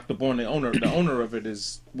 Right, and Dr. Bourne, the owner of it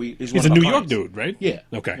is he's a New York dude, right? Yeah.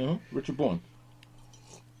 Okay. Richard Bourne.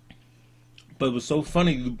 But it was so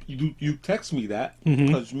funny. You text me that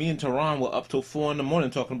because me and Tehran were up till 4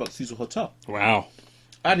 a.m. talking about Cecil Hotel. Wow.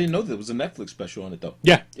 I didn't know there was a Netflix special on it though.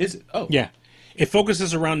 Yeah. Is it? Oh. Yeah. It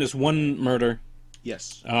focuses around this one murder.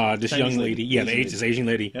 Yes. This Chinese young lady. Yeah, this Asian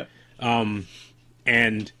lady. Yep.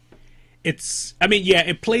 And it's,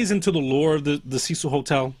 it plays into the lore of the Cecil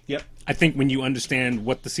Hotel. Yep. I think when you understand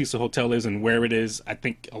what the Cecil Hotel is and where it is, I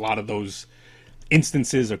think a lot of those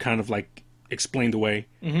instances are kind of like explained away.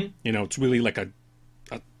 Mm-hmm. It's really like a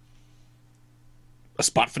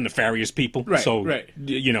spot for nefarious people. Right, so, right.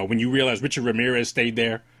 When you realize Richard Ramirez stayed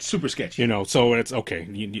there. Super sketchy. So it's okay.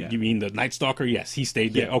 You mean the Night Stalker? Yes, he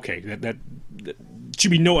stayed there. Yeah. Okay, that should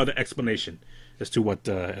be no other explanation as to what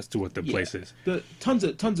the place is. The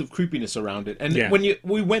tons of creepiness around it. And when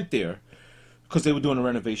we went there, because they were doing a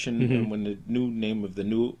renovation, and when the new name of the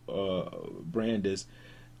new brand is,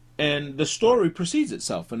 and the story precedes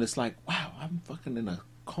itself, and it's like, wow, I'm fucking in a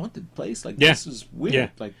haunted place. Like, this is weird. Yeah.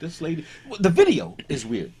 Like, this lady, the video is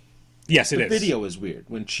weird. Yes, it is. The video is weird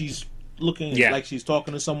when she's looking like she's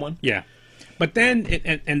talking to someone. Yeah, but then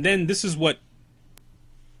and then this is what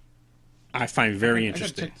I find very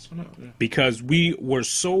interesting. I gotta check this one out, because we were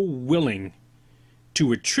so willing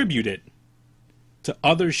to attribute it to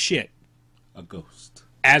other shit, a ghost,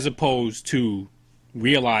 as opposed to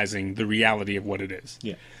realizing the reality of what it is.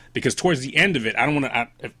 Yeah, because towards the end of it, I don't want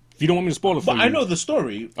to. If you don't want me to spoil it for you, I know the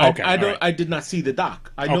story. Okay, I did not see the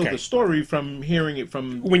doc. I know the story from hearing it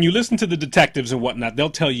from. When you listen to the detectives and whatnot,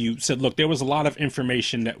 they'll tell you, look, there was a lot of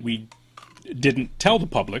information that we didn't tell the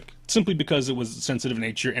public simply because it was sensitive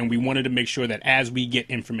nature, and we wanted to make sure that as we get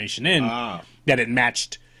information in, that it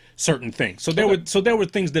matched certain things. So there were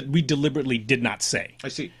things that we deliberately did not say. I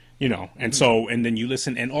see. You know, and so, and then you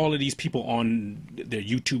listen, and all of these people on their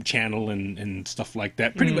YouTube channel and stuff like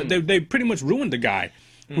that, pretty much, they pretty much ruined the guy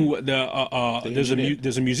who, there's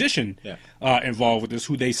a musician involved with this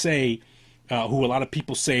who they say, who a lot of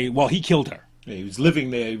people say, well, he killed her. Yeah, he was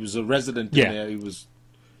living there, he was a resident in there, he was...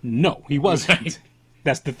 No, he wasn't.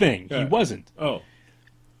 That's the thing. He wasn't. Oh.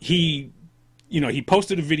 He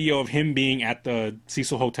posted a video of him being at the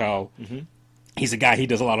Cecil Hotel. He's a guy, he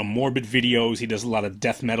does a lot of morbid videos. He does a lot of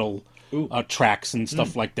death metal tracks and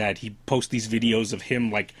stuff like that. He posts these videos of him,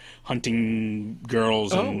 like, hunting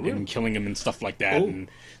girls and killing them and stuff like that. And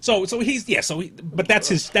so he's, but that's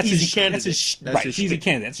his shtick. That's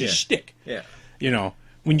his shtick. Yeah. You know,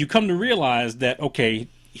 when you come to realize that, okay,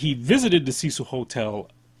 he visited the Cecil Hotel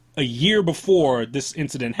a year before this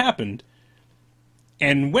incident happened,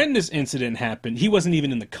 and when this incident happened, he wasn't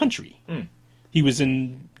even in the country. He was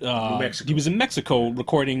in Mexico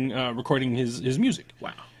recording his music.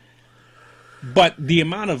 Wow. But the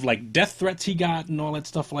amount of like death threats he got and all that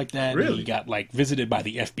stuff like that, really? He got like visited by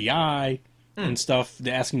the FBI and stuff.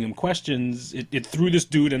 They're asking him questions. It threw this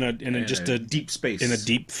dude in a deep space, in a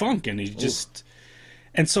deep funk, and he just.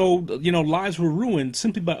 And so, you know, lives were ruined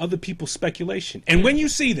simply by other people's speculation. And when you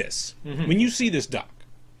see this, Doc,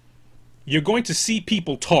 you're going to see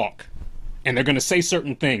people talk, and they're going to say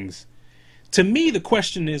certain things. To me, the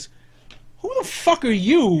question is, who the fuck are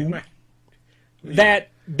you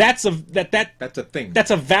that's a thing.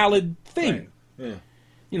 That's a valid thing. Right. Yeah.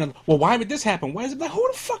 You know, well, why would this happen? Why is it like, who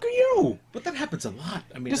the fuck are you? But that happens a lot.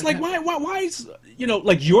 I mean, it's like, why is, you know,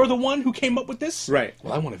 like, you're the one who came up with this? Right.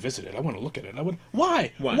 Well, I want to visit it. I want to look at it.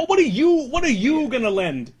 Why? What are you going to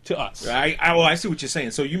lend to us? I see what you're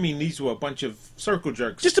saying. So you mean these were a bunch of circle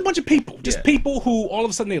jerks? Just a bunch of people. Just people who all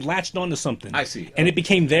of a sudden they latched onto something. I see. And it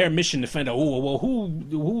became their mission to find out,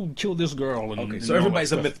 who killed this girl? And, so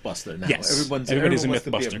everybody's a mythbuster now. Yes. Everybody's a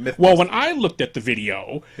mythbuster. Well, when I looked at the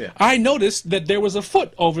video, I noticed that there was a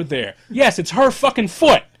foot over there. Yes, it's her fucking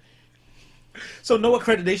foot. So no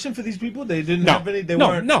accreditation for these people? They didn't have any. They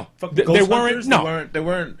weren't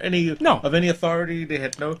any of any authority. They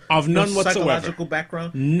had no whatsoever. Psychological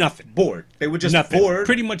background. Nothing. Bored. They were just bored.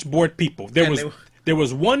 Pretty much bored people. There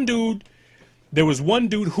was one dude. There was one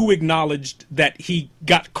dude who acknowledged that he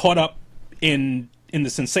got caught up in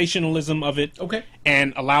the sensationalism of it. Okay.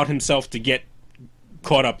 And allowed himself to get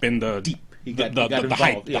caught up in the deep.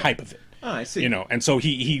 The hype of it. Oh, I see. You know, and so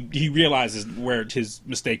he realizes where his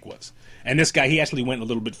mistake was. And this guy, he actually went a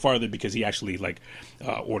little bit farther because he actually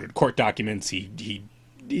ordered court documents. He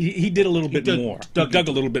did a little bit more. He dug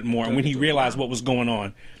a little bit more. And when he realized what was going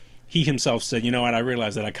on, he himself said, you know what, I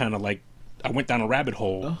realized that I went down a rabbit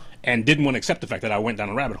hole and didn't want to accept the fact that I went down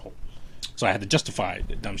a rabbit hole. So I had to justify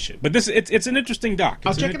the dumb shit. But it's an interesting doc.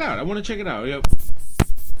 I'll check it out. I want to check it out. Yeah.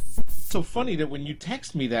 So funny that when you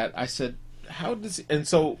text me that, I said, how does... And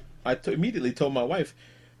so I immediately told my wife,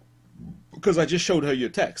 because I just showed her your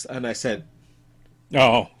text, and I said,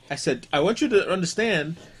 I want you to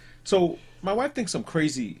understand. So my wife thinks I'm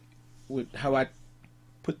crazy with how I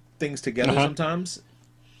put things together sometimes,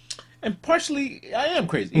 and partially I am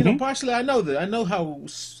crazy. You know, partially I know that. I know how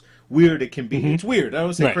weird it can be. It's weird. I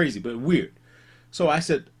don't say crazy, but weird. So I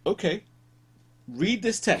said, okay, read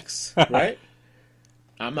this text, right?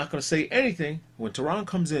 I'm not going to say anything. When Tehran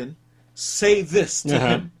comes in, say this to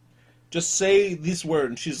him. Just say this word.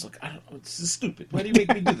 And she's like, this is stupid. Why do you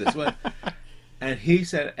make me do this? What? And he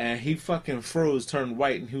said, and he fucking froze, turned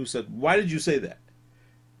white, and he said, why did you say that?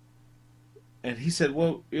 And he said,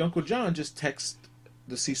 well, your Uncle John just texted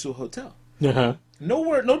the Cecil Hotel. No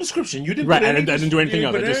word, no description. You didn't put any I didn't do anything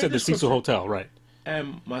else. I just said the Cecil Hotel, right.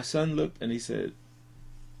 And my son looked, and he said,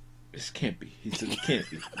 this can't be. He said, it can't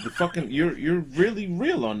be. The fucking, you're really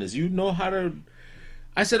real on this. You know how to...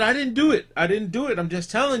 I said, I didn't do it. I'm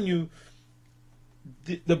just telling you,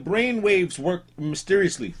 the brain waves work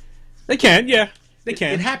mysteriously. They can, yeah. They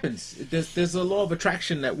can. It happens. There's a law of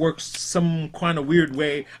attraction that works some kind of weird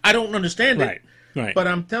way. I don't understand it. Right. But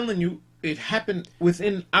I'm telling you, it happened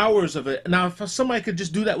within hours of it. Now, if somebody could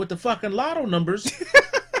just do that with the fucking lotto numbers,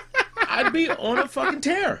 I'd be on a fucking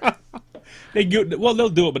tear. They'll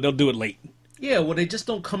do it, but they'll do it late. Yeah, well, they just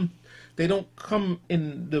don't come... They don't come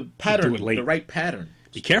in the pattern, the right pattern.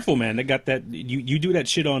 Be careful, man. They got that. You do that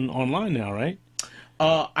shit online now, right?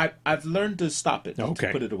 I've learned to stop it. To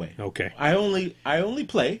put it away. Okay. I only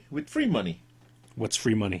play with free money. What's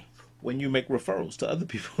free money? When you make referrals to other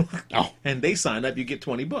people, and they sign up, you get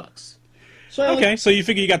 $20. So so you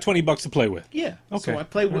figure you got $20 to play with. Yeah. Okay. So I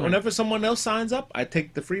play with, whenever someone else signs up, I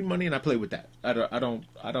take the free money and I play with that. I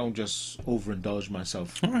don't just overindulge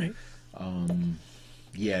myself. All right.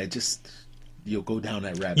 Yeah, it just you'll go down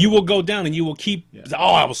that rabbit. You will go down and you will keep. Yeah.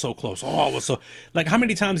 Oh, I was so close. Oh, I was so. Like, how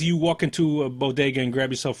many times you walk into a bodega and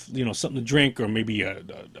grab yourself, something to drink, or maybe a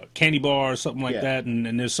candy bar or something like that,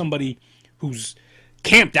 and there's somebody who's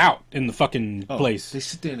camped out in the fucking place. They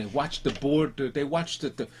sit there and they watch the board. They watch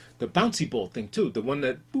the bouncy ball thing too. The one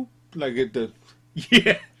that boop, like at the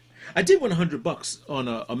yeah. I did win $100 on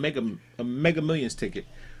a Mega Millions ticket,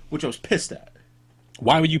 which I was pissed at.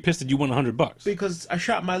 Why were you pissed that you won $100? Because I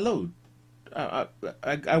shot my load. I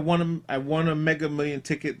won a Mega Million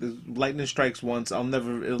ticket. The lightning strikes once. It'll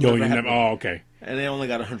never happen. Oh, okay. And they only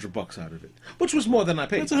got $100 out of it, which was more than I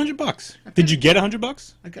paid. That's $100. Did you get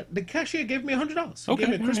 $100? I got the cashier gave me $100. He Okay,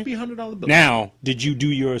 gave me a crispy $100 bill. Now, did you do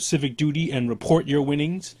your civic duty and report your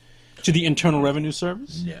winnings to the Internal Revenue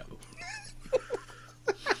Service? No.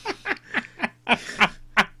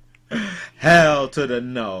 Hell to the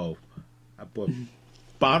no. I bought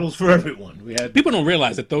bottles for everyone. We had People don't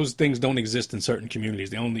realize that those things don't exist in certain communities.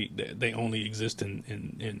 They only exist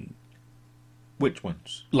in which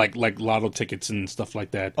ones? like lotto tickets and stuff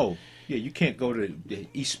like that. Oh, yeah, you can't go to the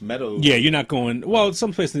East Meadow. Yeah, you're not going. Well,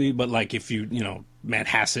 some places, but like if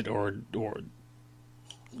Manhasset or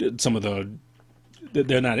some of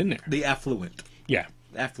they're not in there. The affluent. Yeah.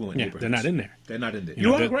 Affluent neighborhoods. They're not in there. They're not in there.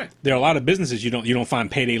 You are know, correct. There are a lot of businesses you don't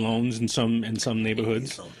find payday loans in some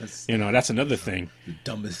neighborhoods. That's That's another thing. the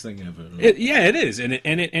dumbest thing ever. It is, and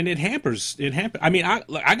it hampers. I mean,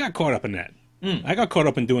 I got caught up in that. I got caught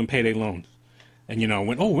up in doing payday loans, and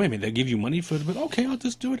went, oh wait a minute, they give you money for it, but okay, I'll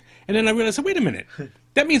just do it. And then I realized, wait a minute,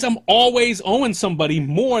 that means I'm always owing somebody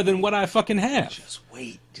more than what I fucking have. Just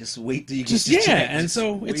wait till you get your check. And Just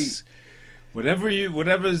so wait. it's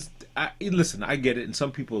whatever's. Listen, I get it, and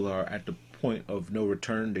some people are at the point of no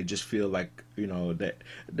return. They just feel like that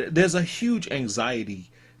there's a huge anxiety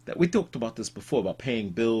that we talked about this before about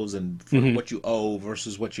paying bills and for what you owe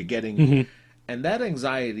versus what you're getting, and that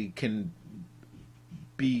anxiety can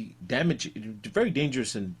be very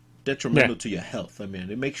dangerous and detrimental to your health. I mean,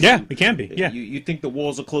 it makes you. It can be. Yeah, you think the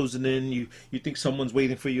walls are closing in. You think someone's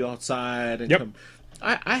waiting for you outside. And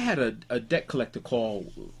I had a debt collector call.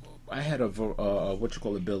 I had a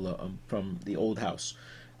bill from the old house,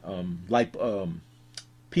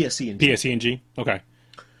 PSC and G. PSC and G. Okay.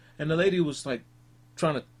 And the lady was like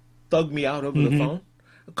trying to thug me out over the phone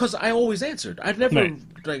because I always answered. I never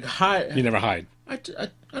like hide. You never hide. I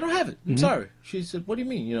don't have it. I'm sorry. She said, "What do you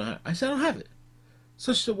mean? I said I don't have it."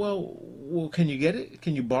 So she said, "Well, can you get it?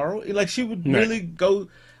 Can you borrow it?" Like she would really go.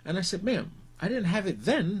 And I said, "Ma'am, I didn't have it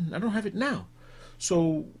then. I don't have it now.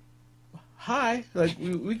 So." Hi, like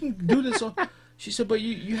we can do this. She said, but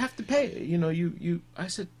you have to pay it. I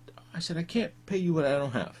said I can't pay you what I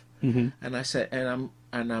don't have. And I said,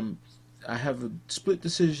 I have a split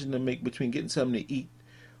decision to make between getting something to eat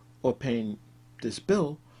or paying this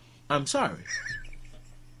bill. I'm sorry.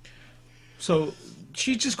 So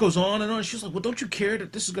she just goes on and on. She's like, well, don't you care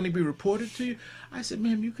that this is going to be reported to you? I said,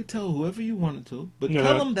 ma'am, you could tell whoever you wanted to, but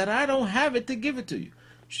tell them that I don't have it to give it to you.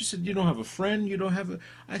 She said, you don't have a friend, you don't have a.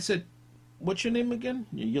 I said, what's your name again?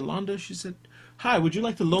 Yolanda? She said, hi, would you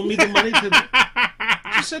like to loan me the money?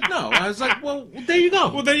 She said, no. I was like, well, there you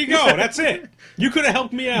go. Well, there you go. That's it. You could have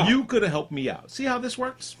helped me out. You could have helped me out. See how this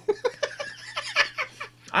works?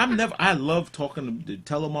 I love talking to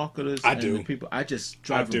telemarketers. I do. And people. I just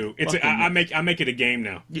drive. I do. I make it a game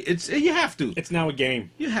now. You have to. It's now a game.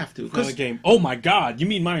 You have to. It's not a game. Oh my God! You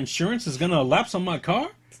mean my insurance is gonna elapse on my car?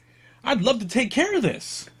 I'd love to take care of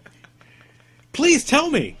this. Please tell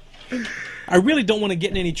me. I really don't want to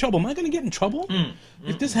get in any trouble. Am I going to get in trouble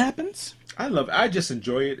if this happens? I love it. I just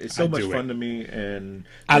enjoy it. It's so much fun to me, and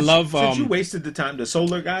I love. Since you wasted the time, the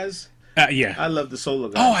solar guys. Yeah, I love the solar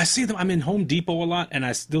guys. Oh, I see them. I'm in Home Depot a lot, and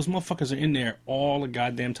those motherfuckers are in there all the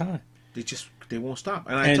goddamn time. They won't stop.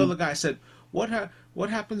 And I told the guy, I said, what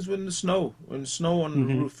happens when the snow on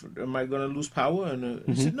the roof? Am I going to lose power? And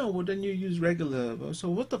he said, no. Well, then you use regular. So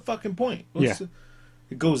what's the fucking point?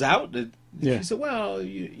 It goes out. He said, well,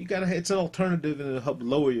 you gotta. It's an alternative and it'll help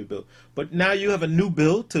lower your bill. But now you have a new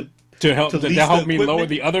bill to help me lower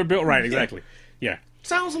the other bill. Right? Exactly. Yeah.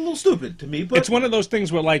 Sounds a little stupid to me, but it's one of those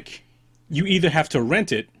things where like you either have to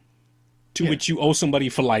rent it, to which you owe somebody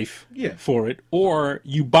for life for it, or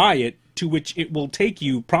you buy it, to which it will take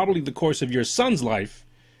you probably the course of your son's life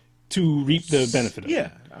to reap the benefit of it. Yeah.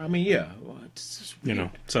 I mean, yeah. Well, it's just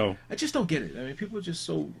so I just don't get it. I mean, people are just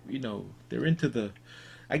so they're into the.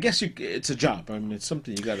 I guess it's a job. I mean, it's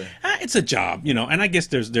something you gotta. It's a job, and I guess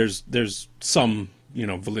there's some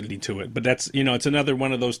validity to it, but that's it's another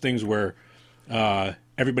one of those things where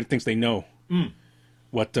everybody thinks they know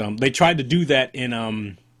what they tried to do that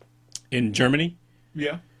in Germany.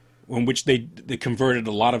 Yeah. in which they converted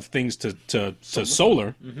a lot of things to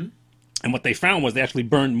solar. Mm-hmm. And what they found was they actually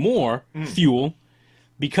burned more fuel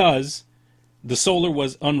because the solar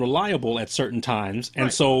was unreliable at certain times.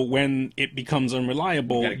 And so when it becomes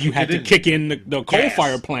unreliable, you had to kick in the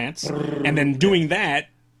coal-fired plants. And then doing that,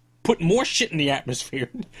 put more shit in the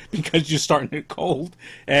atmosphere because you're starting it cold.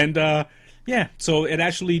 And, so it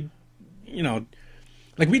actually,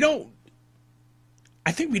 like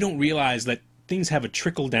I think we don't realize that things have a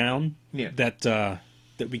trickle down that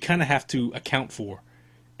we kind of have to account for.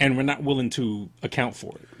 And we're not willing to account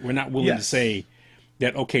for it. We're not willing to say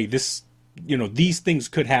that, okay, this, these things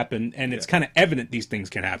could happen, and it's kind of evident these things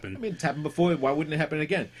can happen. I mean, it's happened before. Why wouldn't it happen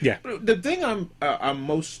again? Yeah. But the thing I'm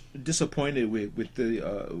most disappointed with the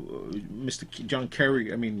Mr. John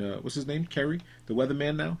Kerry. I mean, what's his name? Kerry, the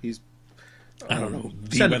weatherman. Now he's I don't know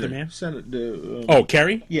the Senator, weatherman. Senator.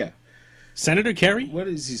 Kerry. Yeah. Senator Kerry. What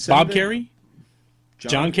is he? Senator? Bob Kerry.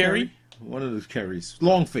 John Kerry. One of those Kerrys.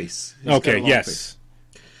 Long face. Yes.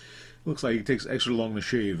 Looks like he takes extra long to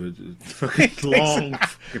shave. A fucking long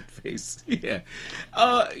fucking face. Yeah.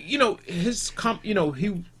 He's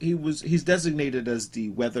designated as the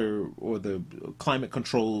weather or the climate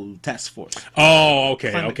control task force. Oh, okay.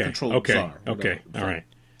 Climate control czar, Okay. All right.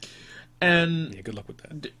 And good luck with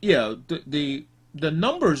that. The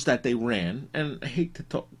numbers that they ran, and I hate to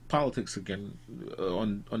talk politics again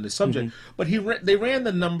on this subject, but they ran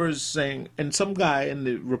the numbers saying, and some guy in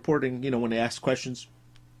the reporting, when they asked questions,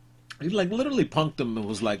 he literally punked them and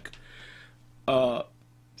was like,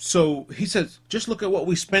 so he says, just look at what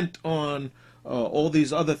we spent on all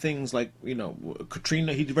these other things like,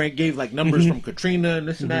 Katrina. He gave numbers from Katrina and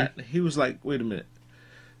this and that. He was like, wait a minute.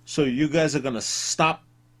 So you guys are going to stop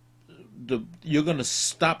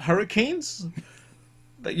hurricanes?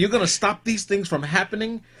 You're going to stop these things from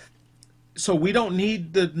happening? So we don't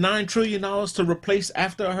need the $9 trillion to replace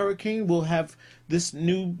after a hurricane. We'll have this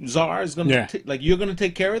new czar is going to you're going to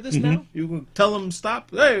take care of this now. You can tell them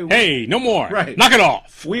stop. Hey, no more. Right, knock it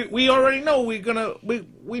off. We already know we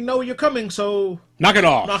know you're coming. So knock it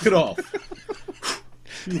off. Knock it off.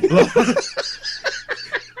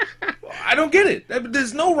 I don't get it.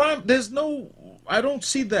 There's no rhyme. I don't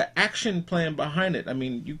see the action plan behind it. I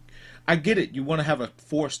mean, I get it. You want to have a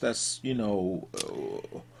force that's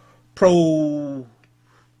pro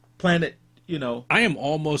planet. I am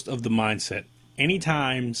almost of the mindset.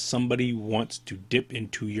 Anytime somebody wants to dip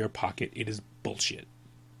into your pocket, it is bullshit.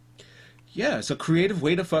 Yeah, it's a creative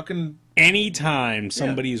way to fucking... Anytime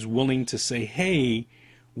somebody is willing to say, hey,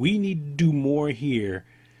 we need to do more here,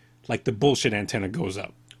 like the bullshit antenna goes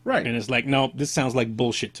up. Right. And it's like, no, this sounds like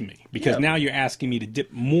bullshit to me. Because now you're asking me to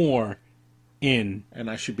dip more in... And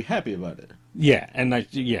I should be happy about it. Yeah, and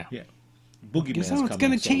Yeah. Boogeyman's coming. It's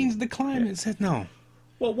going to change the climate. It said no.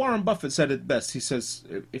 Well, Warren Buffett said it best. He says,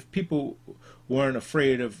 if people weren't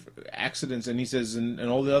afraid of accidents, and he says, and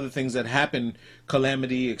all the other things that happen,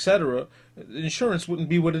 calamity, etc., insurance wouldn't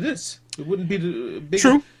be what it is. It wouldn't be the big...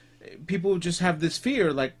 True. People just have this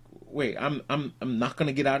fear, like, wait, I'm not going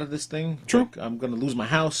to get out of this thing. True. Like, I'm going to lose my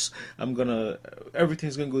house.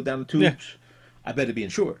 Everything's going to go down the tubes. Yeah. I better be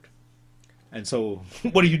insured. And so,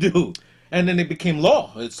 what do? And then it became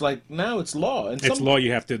law. It's like, now it's law. And it's law.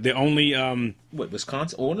 You have to. The only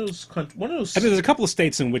Wisconsin? One of those. I mean, there's a couple of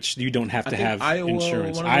states in which you don't have to have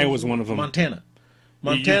insurance. Iowa's one of them. Montana.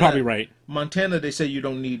 You're probably right. Montana, they say you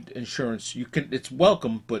don't need insurance. It's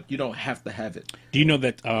welcome, but you don't have to have it. Do you know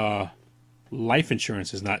that life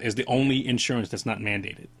insurance is the only insurance that's not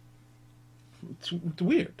mandated? It's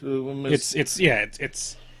weird.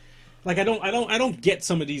 It's like I don't get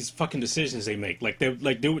some of these fucking decisions they make. Like they're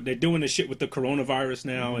doing the shit with the coronavirus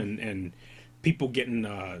now, and people getting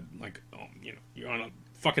you're on a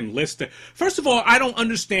fucking list. First of all, I don't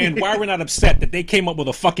understand why we're not upset that they came up with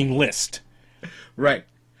a fucking list. Right.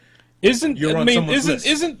 That's a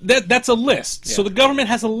list? Yeah. So the government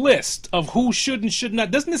has a list of who should and should not.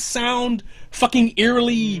 Doesn't this sound fucking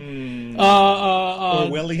eerily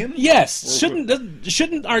Orwellian? Yes.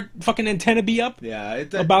 Shouldn't our fucking antenna be up? Yeah.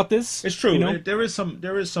 About this? It's true. There is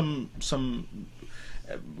some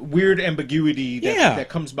weird ambiguity that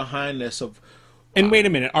comes behind this of. And wait a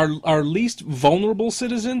minute, our least vulnerable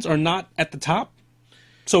citizens are not at the top?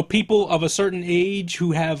 So people of a certain age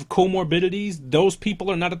who have comorbidities, those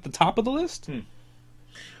people are not at the top of the list?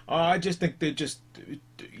 I just think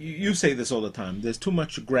you say this all the time. There's too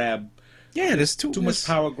much grab. Yeah, there's too much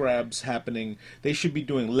power grabs happening. They should be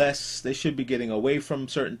doing less. They should be getting away from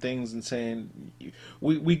certain things and saying,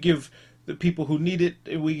 we give the people who need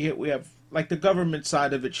it. We have like the government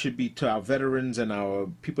side of it should be to our veterans and our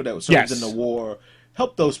people that served Yes. in the war.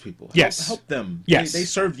 Help those people. Yes. Help them. Yes. They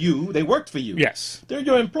served you. They worked for you. Yes. They're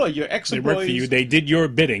your employee. Your They ex-employees. worked for you. They did your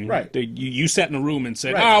bidding. Right. You sat in a room and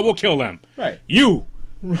said, Right. we'll kill them. Right. You,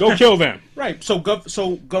 go kill them. Right. So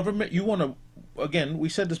government, you want to, again, we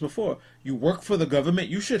said this before, you work for the government,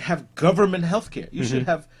 you should have government health care. You should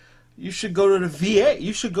have, you should go to the VA.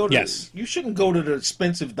 You should go to, Yes. you shouldn't go to the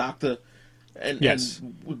expensive doctor and, Yes.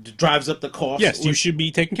 and drives up the cost. Yes, you should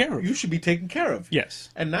be taken care of. You should be taken care of. Yes.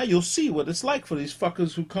 And now you'll see what it's like for these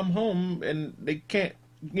fuckers who come home and they can't,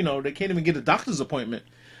 they can't even get a doctor's appointment.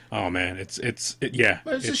 Oh, man, yeah.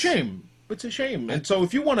 But it's a shame. It's a shame. And so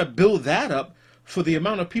if you want to build that up for the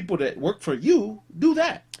amount of people that work for you, do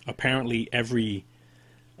that. Apparently, every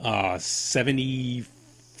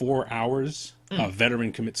 74 hours, a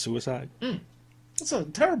veteran commits suicide. That's a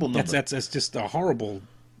terrible number. That's just a horrible.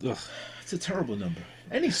 Ugh. It's a terrible number.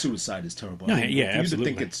 Any suicide is terrible. No, I mean, yeah, for you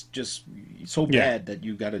absolutely. to think it's just so bad that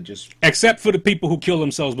you got to just... Except for the people who kill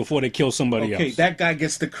themselves before they kill somebody Okay, else. that guy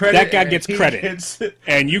gets the credit. That guy and gets he credit. gets-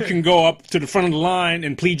 And you can go up to the front of the line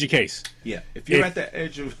and plead your case. Yeah, if you're If- at the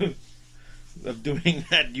edge of doing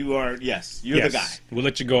that, you are, you're the guy. We'll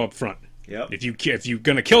let you go up front. Yep. If you're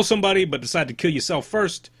gonna kill somebody but decide to kill yourself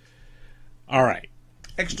first, all right.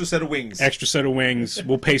 Extra set of wings. Extra set of wings.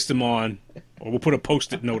 We'll paste them on, or we'll put a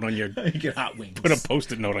post-it note on your You get hot wings. put a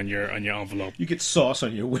post-it note on your envelope. You get sauce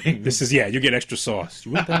on your wings. This is you get extra sauce.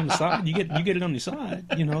 You want that on the side? You get it on your side,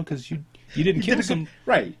 because you didn't kill some.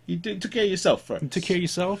 Right. You took care of yourself first. You took care of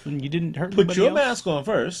yourself and you didn't hurt Put anybody your else. mask on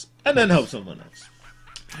first, and then help someone else.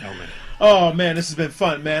 Oh man, Oh, man, this has been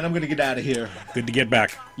fun, man. I'm going to get out of here. good to get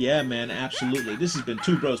back. Yeah, man, absolutely. This has been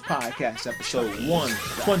Two Bros Podcast, episode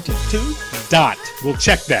 122. We'll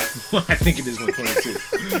check that. I think it is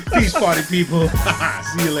 122. Peace, party people.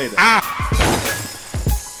 See you later.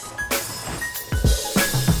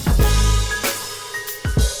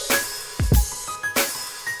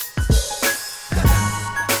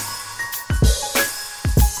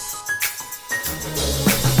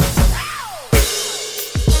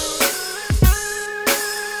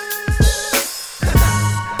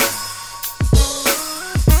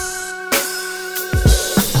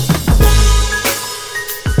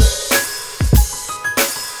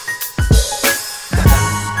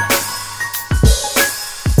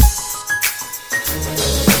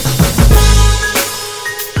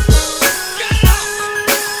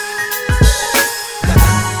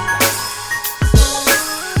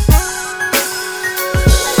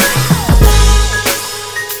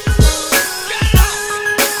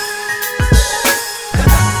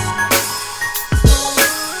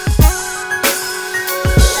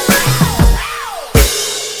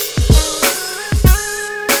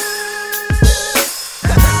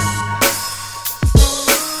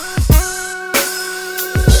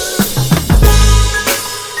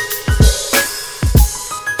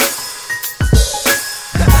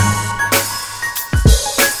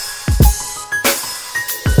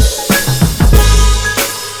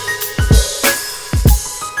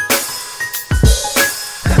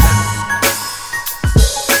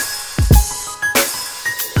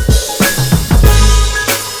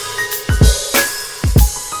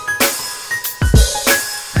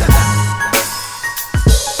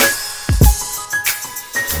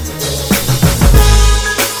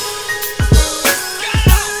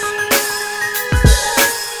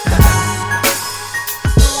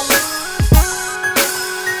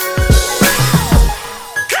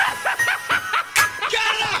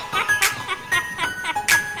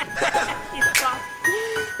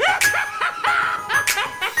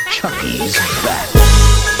 Chucky's back.